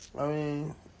 I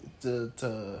mean, I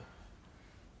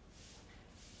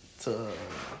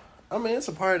mean, it's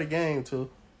a part of the game too.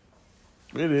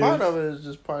 It is. Part of it is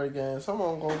just part of the game. Some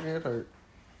of them gonna get hurt.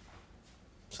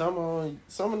 Some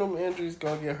of them injuries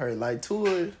gonna get hurt. Like Tua,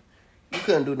 you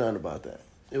couldn't do nothing about that.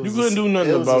 You couldn't do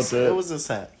nothing about that. It was a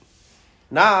sack.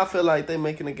 Now I feel like they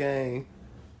making the game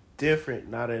different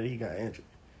now that he got injured.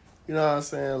 You know what I'm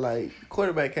saying? Like,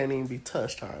 quarterback can't even be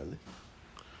touched hardly.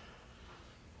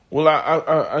 Well,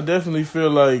 I definitely feel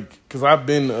like, because I've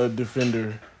been a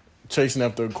defender chasing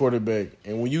after a quarterback,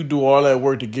 and when you do all that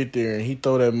work to get there and he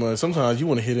throw that much, sometimes you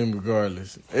want to hit him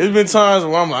regardless. There's been times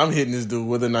where I'm hitting this dude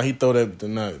whether or not he throw that or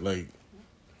not. Like,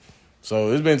 so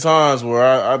there's been times where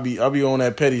I be on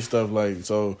that petty stuff. Like,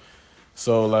 so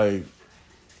like,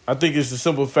 I think it's the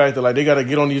simple fact that, like, they got to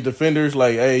get on these defenders.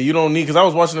 Like, hey, you don't need – because I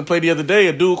was watching the play the other day.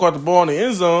 A dude caught the ball in the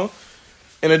end zone,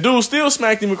 and a dude still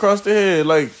smacked him across the head,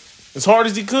 like, as hard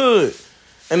as he could.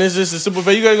 And it's just a simple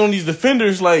fact. You got to get on these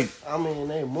defenders, like – I mean,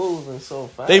 they moving so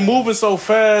fast. They moving so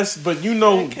fast, but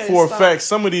for a fact,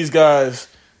 some of these guys,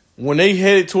 when they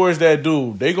headed towards that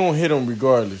dude, they going to hit him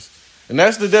regardless. And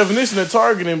that's the definition of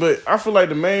targeting. But I feel like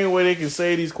the main way they can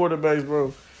save these quarterbacks,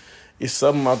 bro, is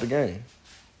sub them out the game.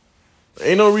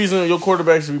 Ain't no reason your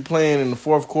quarterback should be playing in the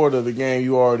fourth quarter of the game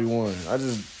you already won. I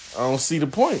don't see the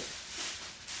point.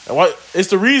 It's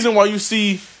the reason why you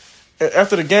see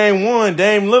after the game one,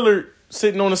 Dame Lillard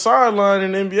sitting on the sideline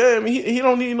in the NBA. I mean, he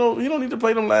don't need to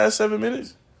play them last 7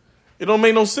 minutes. It don't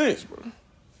make no sense, bro.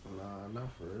 Nah, not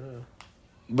for real.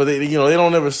 But they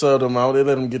don't ever sub them out. They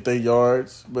let them get their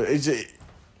yards. But it's just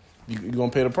you gonna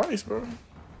pay the price, bro.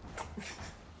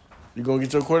 You gonna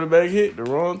get your quarterback hit the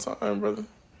wrong time, brother.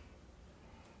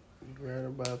 Right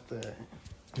about that.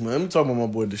 Man, let me talk about my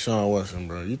boy Deshaun Watson,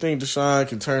 bro. You think Deshaun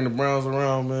can turn the Browns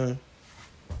around, man?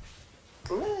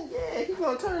 Man, yeah, he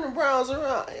gonna turn the Browns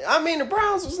around. I mean, the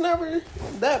Browns was never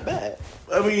that bad.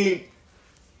 I mean,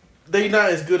 they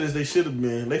not as good as they should have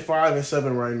been. They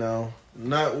 5-7 right now.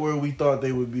 Not where we thought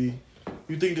they would be.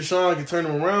 You think Deshaun can turn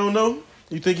them around, though?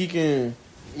 You think he can?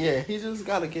 Yeah, he just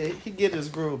gotta get his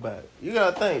groove back. You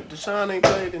gotta think, Deshaun ain't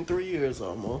played in 3 years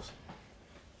almost.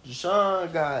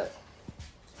 Deshaun got...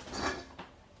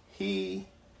 He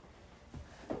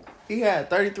had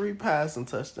 33 passing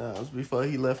touchdowns before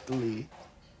he left the league.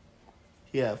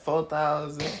 He had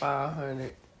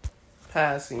 4,500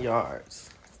 passing yards.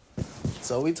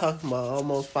 So we talking about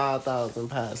almost 5,000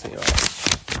 passing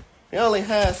yards. He only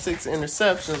had 6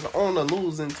 interceptions on a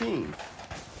losing team.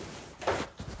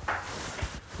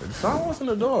 Deshaun Watson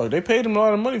a dog. They paid him a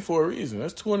lot of money for a reason.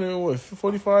 That's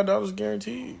 $245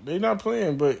 guaranteed. They not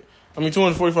playing, but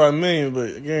 $245 million,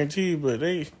 but guaranteed. But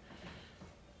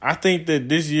I think that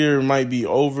this year might be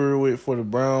over with for the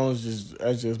Browns.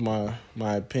 That's just my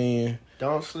opinion.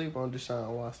 Don't sleep on Deshaun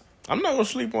Watson. I'm not gonna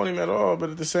sleep on him at all,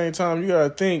 but at the same time, you gotta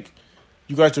think.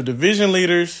 You got your division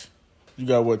leaders. You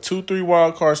got 2-3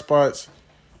 wild card spots,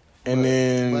 and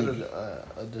then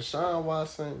a Deshaun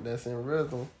Watson that's in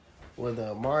rhythm with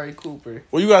Amari Cooper.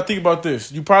 Well, you gotta think about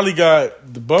this. You probably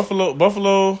got the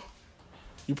Buffalo.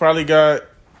 You probably got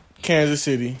Kansas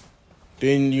City.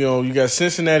 Then you got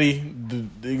Cincinnati.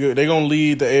 They're gonna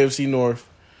lead the AFC North,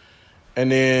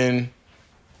 and then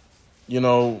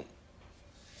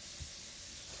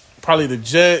probably the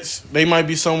Jets. They might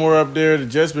be somewhere up there. The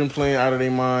Jets been playing out of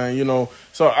their mind,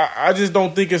 So I just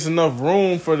don't think it's enough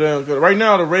room for them. Right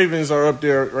now, the Ravens are up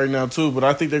there right now too, but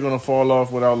I think they're gonna fall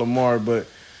off without Lamar. But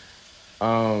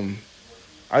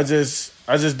I just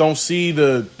don't see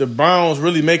the Browns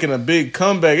really making a big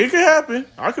comeback. It could happen.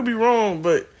 I could be wrong,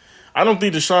 but I don't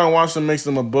think Deshaun Watson makes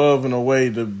them above in a way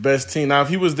the best team. Now, if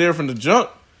he was there from the jump,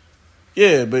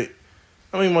 yeah, but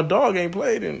my dog ain't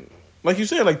played in, like you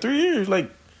said, like 3 years,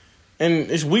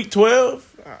 and it's week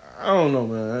 12. I don't know,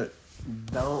 man.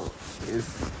 Don't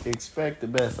expect the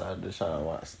best out of Deshaun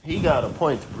Watson. He got a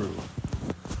point to prove.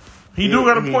 He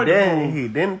got a point to prove. He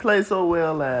didn't play so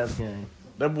well last game.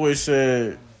 That boy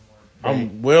said,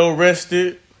 I'm well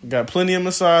rested, got plenty of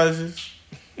massages.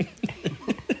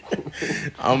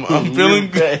 I'm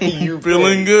feeling good. You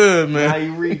feeling good, man. Now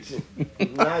you reaching.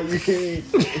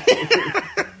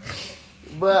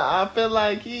 But I feel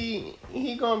like he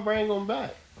gonna bring him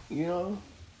back. He's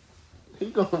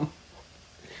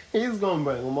gonna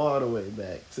bring them all the way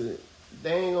back to.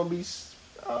 They ain't gonna be.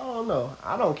 I don't know.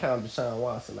 I don't count Deshaun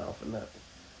Watson out for nothing.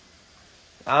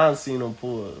 I done seen him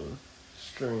pull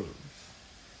strings,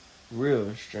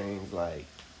 real strings. Like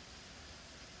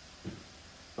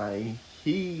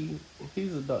he's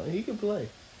a dog. He can play.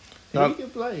 He can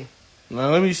play. Now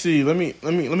let me see. Let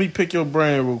me pick your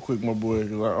brain real quick, my boy.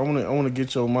 Cause I want to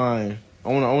get your mind. I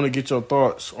want to get your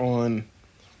thoughts on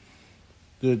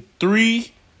the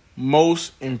 3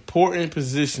 most important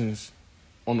positions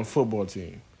on the football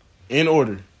team, in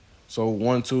order. So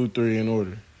 1, 2, 3 in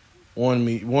order.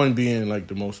 One being like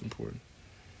the most important.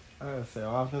 I gotta say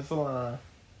offensive line.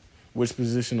 Which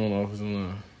position on the offensive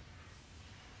line?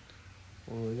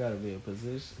 Well, it gotta be a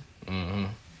position.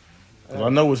 Well, I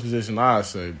know which position I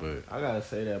say, but I gotta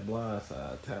say that blind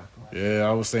side tackle. Yeah,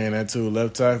 I was saying that too.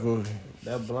 Left tackle.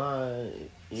 That blind,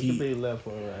 it could be left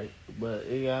or right, but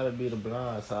it gotta be the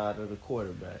blind side of the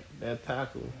quarterback. That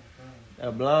tackle,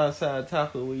 that blind side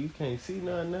tackle where you can't see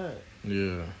nothing.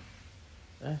 Yeah,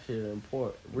 that shit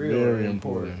important. Very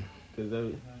important.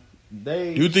 Because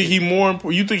they. You think he more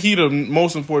important? You think he the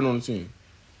most important on the team?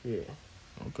 Yeah.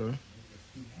 Okay.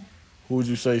 Who would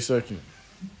you say second?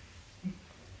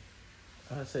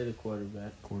 I'd say the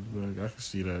quarterback. I can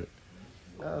see that.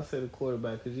 I'd say the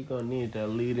quarterback because you're going to need that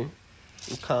leader.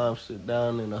 You calm shit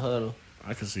down in the huddle.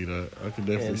 I can see that. I can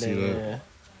definitely see that.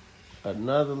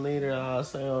 Another leader I'll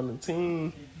say on the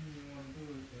team.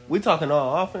 We talking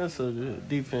all offense or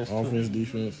defense too? Offense,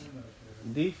 defense.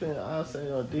 Defense, I'll say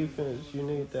on defense, you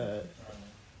need that.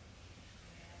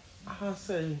 I'll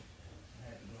say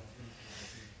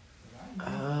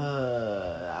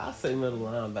middle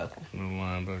linebacker. Middle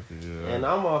linebacker, yeah. And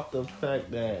I'm off the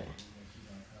fact that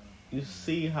you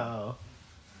see how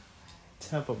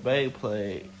Tampa Bay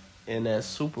played in that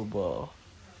Super Bowl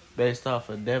based off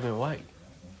of Devin White.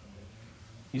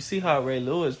 You see how Ray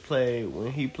Lewis played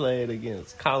when he played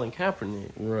against Colin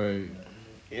Kaepernick. Right.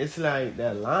 It's like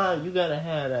that line, you got to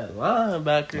have that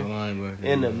linebacker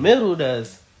in the middle that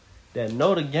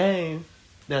know the game,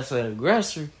 that's an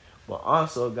aggressor, but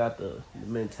also got the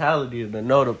mentality to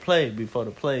know the play before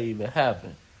the play even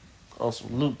happened. On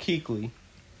some Luke Kuechly,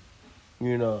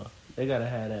 they got to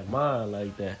have that mind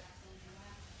like that.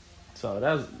 So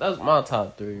that's my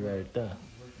top 3 right there.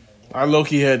 I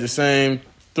low-key had the same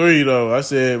 3, though. I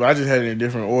just had it in a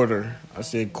different order. I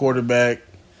said quarterback,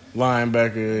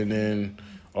 linebacker, and then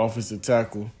offensive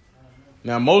tackle.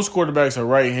 Now, most quarterbacks are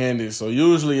right-handed, so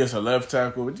usually it's a left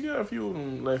tackle, but you got a few of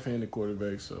them left-handed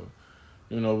quarterbacks, so,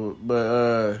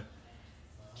 but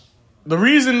the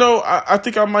reason, though, I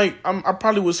think I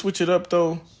probably would switch it up,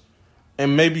 though,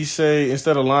 and maybe say,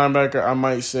 instead of linebacker, I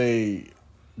might say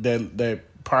that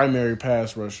primary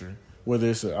pass rusher, whether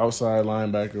it's an outside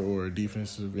linebacker or a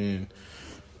defensive end,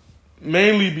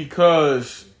 mainly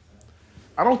because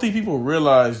I don't think people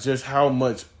realize just how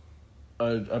much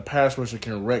a pass rusher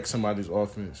can wreck somebody's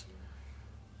offense.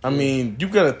 I mean, you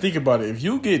got to think about it. If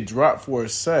you get dropped for a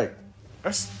sack,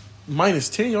 that's minus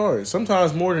 10 yards,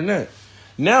 sometimes more than that.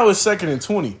 Now it's 2nd and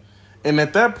 20. And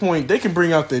at that point, they can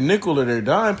bring out their nickel or their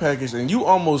dime package, and you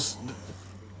almost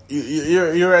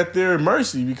you're at their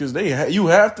mercy because you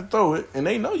have to throw it, and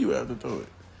they know you have to throw it.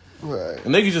 Right.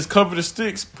 And they can just cover the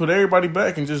sticks, put everybody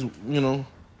back, and just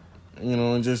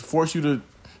and just force you to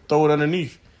throw it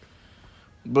underneath.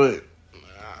 But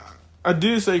I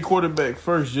did say quarterback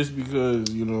first, just because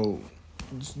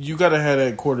you got to have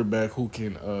that quarterback who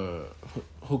can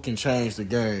change the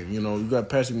game. You got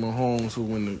Patrick Mahomes, who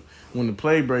when the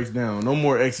play breaks down, no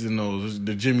more X's and O's,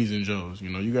 the Jimmys and Joes.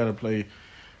 You got to play.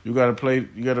 You got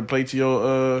to play to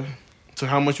your to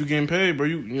how much you getting paid, bro.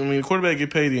 The quarterback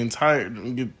get paid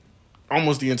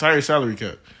almost the entire salary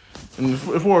cap, and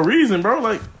for a reason, bro.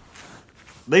 Like,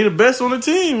 they the best on the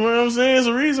team. You know what I'm saying? It's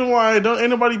a reason why ain't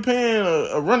nobody paying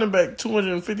a running back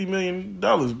 $250 million,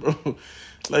 bro.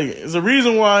 Like, it's a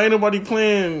reason why ain't nobody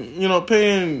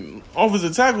paying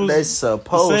offensive tackles they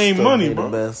supposed the same to money, be bro.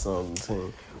 The best on the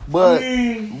team. But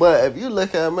I if you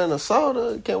look at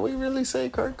Minnesota, can we really say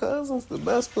Kirk Cousins the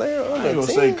best player on the team? I ain't gonna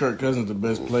say Kirk Cousins the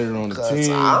best player on the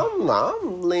team.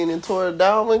 I'm leaning toward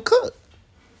Dalvin Cook.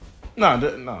 Dalvin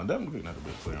Cook not the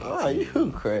best player on the team.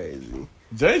 You crazy.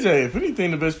 JJ, if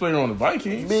anything, the best player on the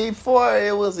Vikings. Before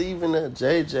it was even a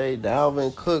JJ,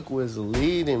 Dalvin Cook was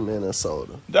leading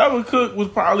Minnesota. Dalvin Cook was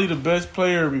probably the best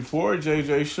player before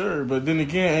JJ, sure. But then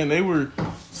again, they were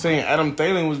saying Adam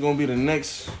Thielen was going to be the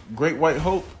next great white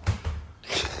hope.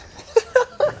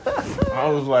 I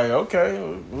was like, okay,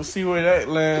 we'll see where that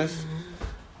lands.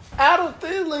 Adam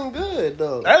Thielen good,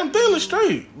 though. Adam Thielen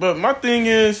straight. But my thing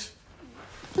is,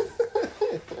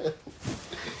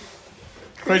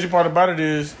 crazy part about it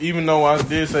is, even though I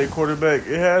did say quarterback,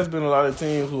 it has been a lot of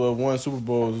teams who have won Super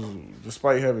Bowls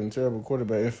despite having terrible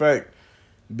quarterback. In fact,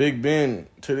 Big Ben,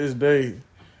 to this day,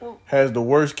 has the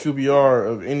worst QBR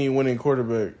of any winning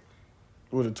quarterback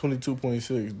with a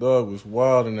 22.6. Dog was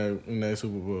wild in that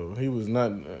Super Bowl. He was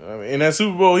not. In that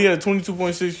Super Bowl, he had a 22.6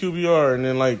 QBR, and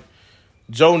then like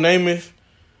Joe Namath,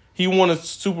 he won a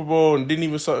Super Bowl and didn't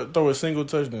even throw a single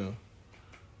touchdown.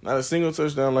 Not a single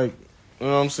touchdown. Like, you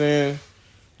know what I'm saying?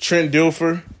 Trent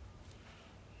Dilfer.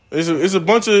 It's a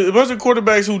bunch of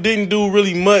quarterbacks who didn't do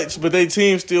really much, but their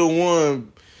team still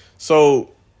won. So,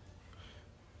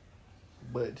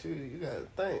 but you gotta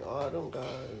think, all them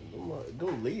guys,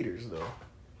 them leaders though.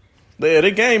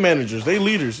 They game managers. They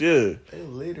leaders. Yeah. They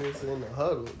leaders in the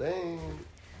huddle. They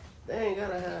ain't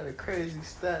gotta have the crazy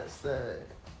stats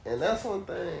and that's one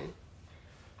thing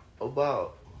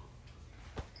about.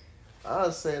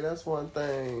 I'd say that's one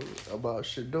thing about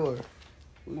Shedeur.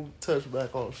 We can touch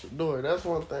back on Shedeur. That's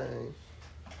one thing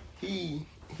he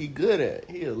good at.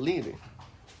 He a leader. You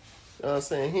know what I'm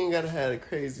saying? He ain't got to have the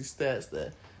crazy stats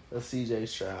that a CJ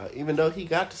Stroud. Even though he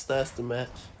got the stats to match.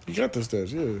 He got the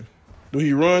stats, yeah. Do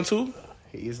he run too?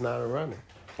 He's not a runner.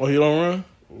 Oh, he don't run?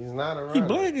 He's not a runner. He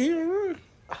black and he don't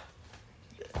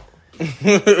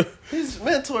run. His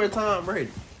mentor Tom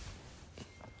Brady.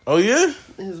 Oh, yeah?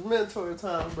 His mentor,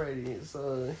 Tom Brady.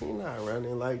 So, he not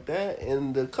running like that.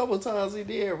 And the couple times he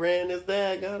did ran, his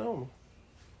dad got on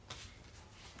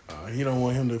him. He don't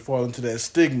want him to fall into that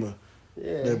stigma.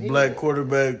 Yeah, that black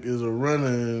quarterback is a runner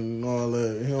and all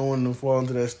that. He don't want him to fall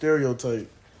into that stereotype.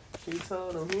 He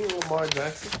told him he ain't Lamar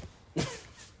Jackson.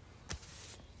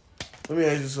 Let me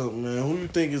ask you something, man. Who do you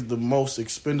think is the most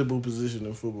expendable position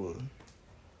in football?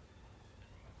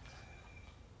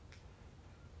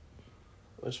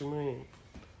 What you mean?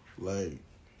 Like,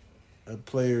 a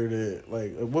player that,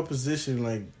 like, what position,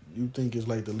 like, you think is,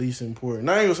 like, the least important?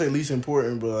 I ain't gonna say least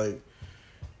important, but, like,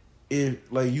 if,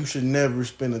 like, you should never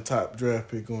spend a top draft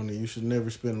pick on it. You should never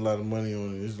spend a lot of money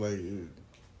on it. It's like,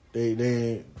 they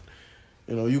ain't,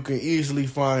 you can easily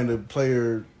find a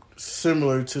player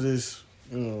similar to this,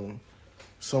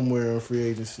 somewhere in free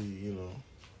agency,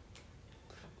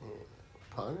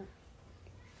 Punter?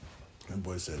 That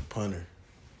boy said punter.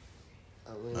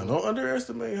 I Now, don't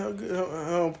underestimate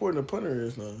how important a punter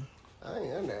is now. I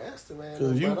ain't underestimating.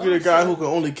 Because you get a guy who can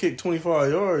only kick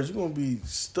 25 yards, you're going to be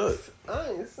stuck. I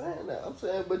ain't saying that. I'm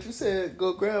saying, but you said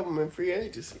go grab them in free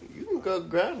agency. You can go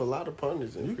grab a lot of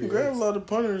punters in free agency. You can grab a lot of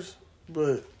punters,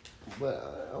 but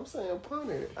I'm saying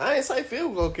punter. I ain't say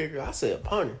field goal kicker. I said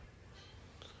punter.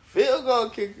 Field goal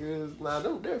kickers,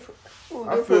 them different.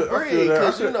 I feel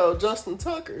that. Because, Justin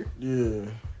Tucker. Yeah.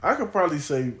 I could probably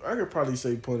say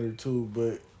punter too,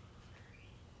 but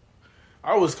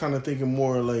I was kind of thinking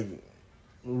more like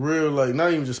real, like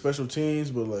not even just special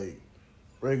teams, but like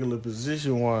regular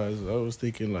position wise, I was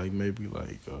thinking like maybe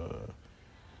like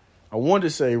I wanted to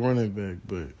say running back,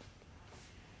 but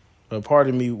a part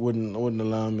of me wouldn't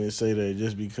allow me to say that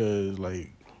just because like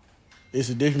it's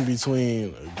a difference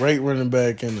between a great running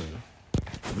back and a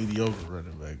mediocre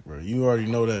running back, bro. You already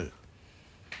know that.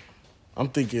 I'm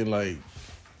thinking like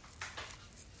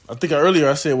I think earlier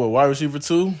I said what, wide receiver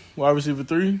 2, wide receiver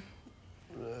 3.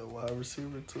 Wide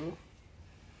receiver 2.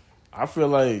 I feel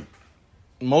like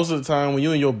most of the time when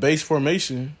you're in your base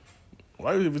formation,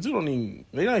 wide receiver 2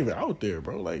 they're not even out there,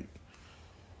 bro. Like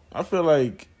I feel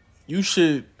like you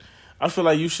should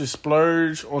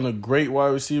splurge on a great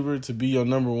wide receiver to be your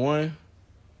number one.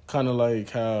 Kind of like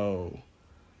how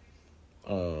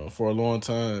for a long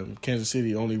time Kansas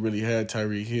City only really had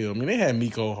Tyreek Hill. I mean, they had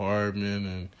Mecole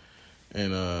Hardman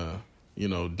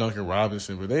and Duncan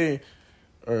Robinson, but they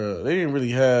didn't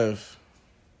really have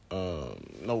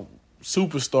no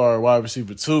superstar wide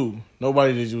receiver 2.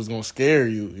 Nobody that was gonna scare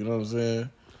you. You know what I'm saying?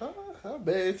 How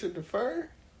bad to defer?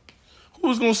 Who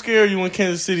was gonna scare you in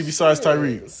Kansas City besides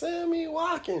Tyreek? Sammy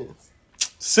Watkins.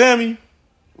 Sammy.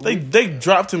 They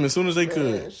dropped him as soon as they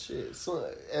could. Shit. So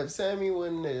if Sammy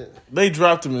wasn't there, they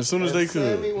dropped him as soon as they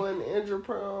could. Sammy wasn't injury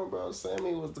prone, bro.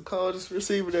 Sammy was the coldest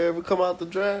receiver to ever come out the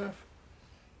draft.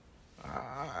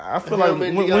 I feel like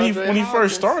when he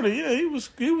first started, yeah, he was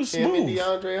smooth. Him and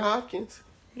DeAndre Hopkins.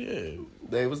 Yeah,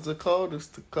 they was the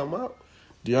coldest to come out.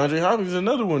 DeAndre Hopkins is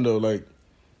another one though. Like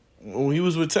when he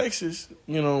was with Texas,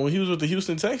 when he was with the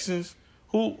Houston Texans,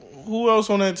 who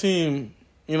else on that team?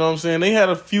 You know what I'm saying? They had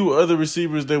a few other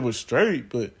receivers that were straight,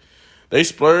 but they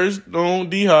splurged on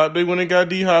D-Hop. They went and got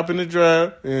D-Hop in the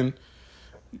draft, and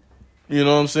you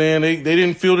know what I'm saying? They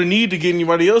didn't feel the need to get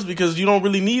anybody else because you don't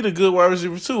really need a good wide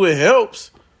receiver too. It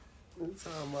helps. You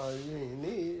talking about you ain't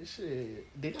need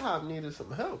shit. D-Hop needed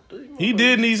some help. He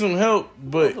did need some help,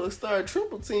 but started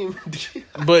triple team.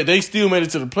 But they still made it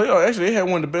to the playoffs. Actually, they had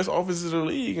one of the best offenses in the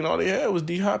league, and all they had was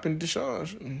D-Hop and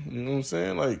Deshaun. You know what I'm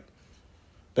saying? Like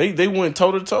they went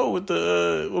toe to toe with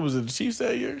the Chiefs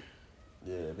that year.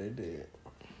 Yeah, they did.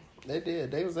 They did.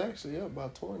 They was actually up by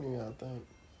 20, I think.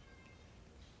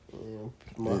 And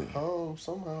Mahomes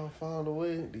somehow found a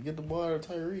way to get the ball to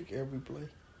Tyreek every play.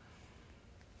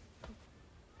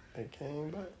 They came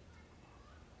back.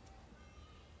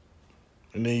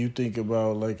 And then you think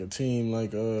about like a team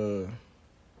like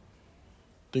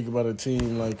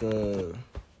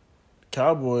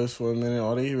Cowboys for a minute.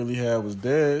 All they really had was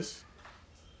Dez.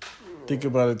 Think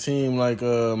about a team like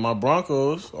my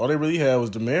Broncos. All they really had was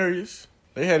Demaryius.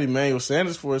 They had Emmanuel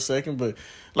Sanders for a second, but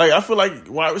like I feel like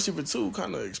wide receiver 2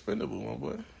 kind of expendable, my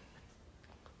boy.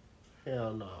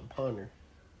 Hell no, punter.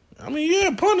 I mean, yeah,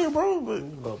 punter, bro, but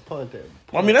you gonna punt that.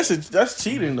 I mean, that's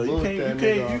cheating though.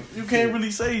 You can't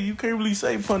really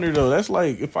say punter though. That's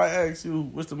like if I ask you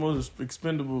what's the most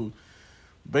expendable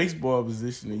baseball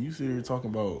position, and you sit here talking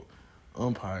about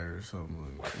umpire or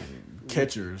something, like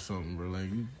catcher or something, bro. Like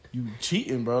you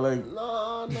cheating, bro. Like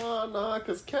no,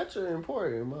 cause catcher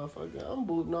important, motherfucker. I'm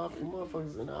booting off you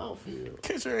motherfuckers in the outfield.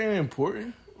 Catcher ain't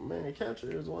important. Man,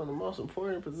 catcher is one of the most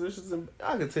important positions.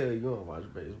 I can tell you don't watch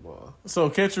baseball. So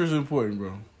catcher is important,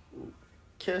 bro.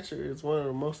 Catcher is one of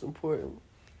the most important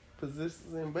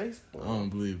positions in baseball. I don't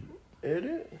believe it. It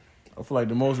is. I feel like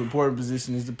the most important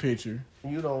position is the pitcher.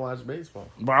 You don't watch baseball.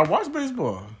 But I watch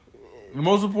baseball. The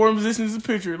most important position is the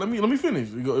pitcher. Let me finish.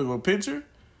 You go pitcher,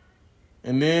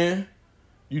 and then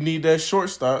you need that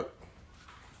shortstop.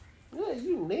 Yeah,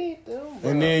 you need them.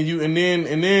 Bro. And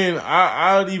then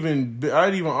I'd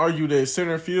even argue that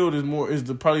center field is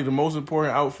probably the most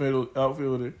important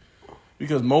outfielder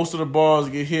because most of the balls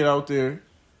get hit out there.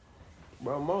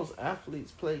 Bro, most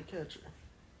athletes play catcher.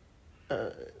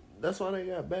 That's why they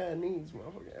got bad knees,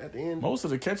 motherfucker. At the end, most of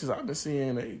the catchers I've been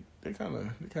seeing, they kind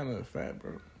of fat,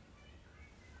 bro.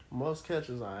 Most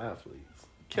catchers are athletes.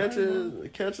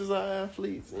 Catchers are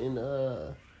athletes and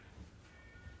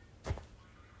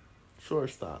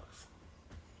shortstops.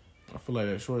 I feel like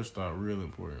that shortstop real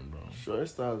important, bro.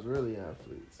 Shortstops really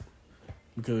athletes.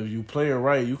 Because if you play it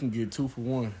right, you can get 2 for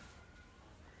 1.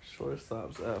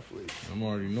 Shortstops athletes. I'm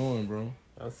already knowing, bro.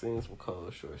 I've seen some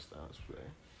cold shortstops play.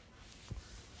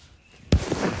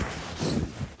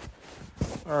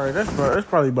 All right, that's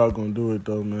probably about gonna do it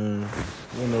though, man.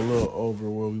 Went a little over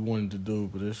what we wanted to do,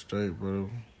 but it's straight, bro.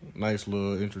 Nice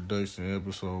little introduction,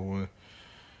 episode 1.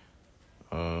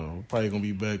 We're probably gonna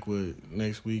be back with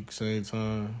next week, same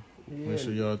time. Yeah. Make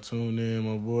sure y'all tune in,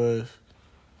 my boys.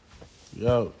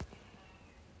 Yo.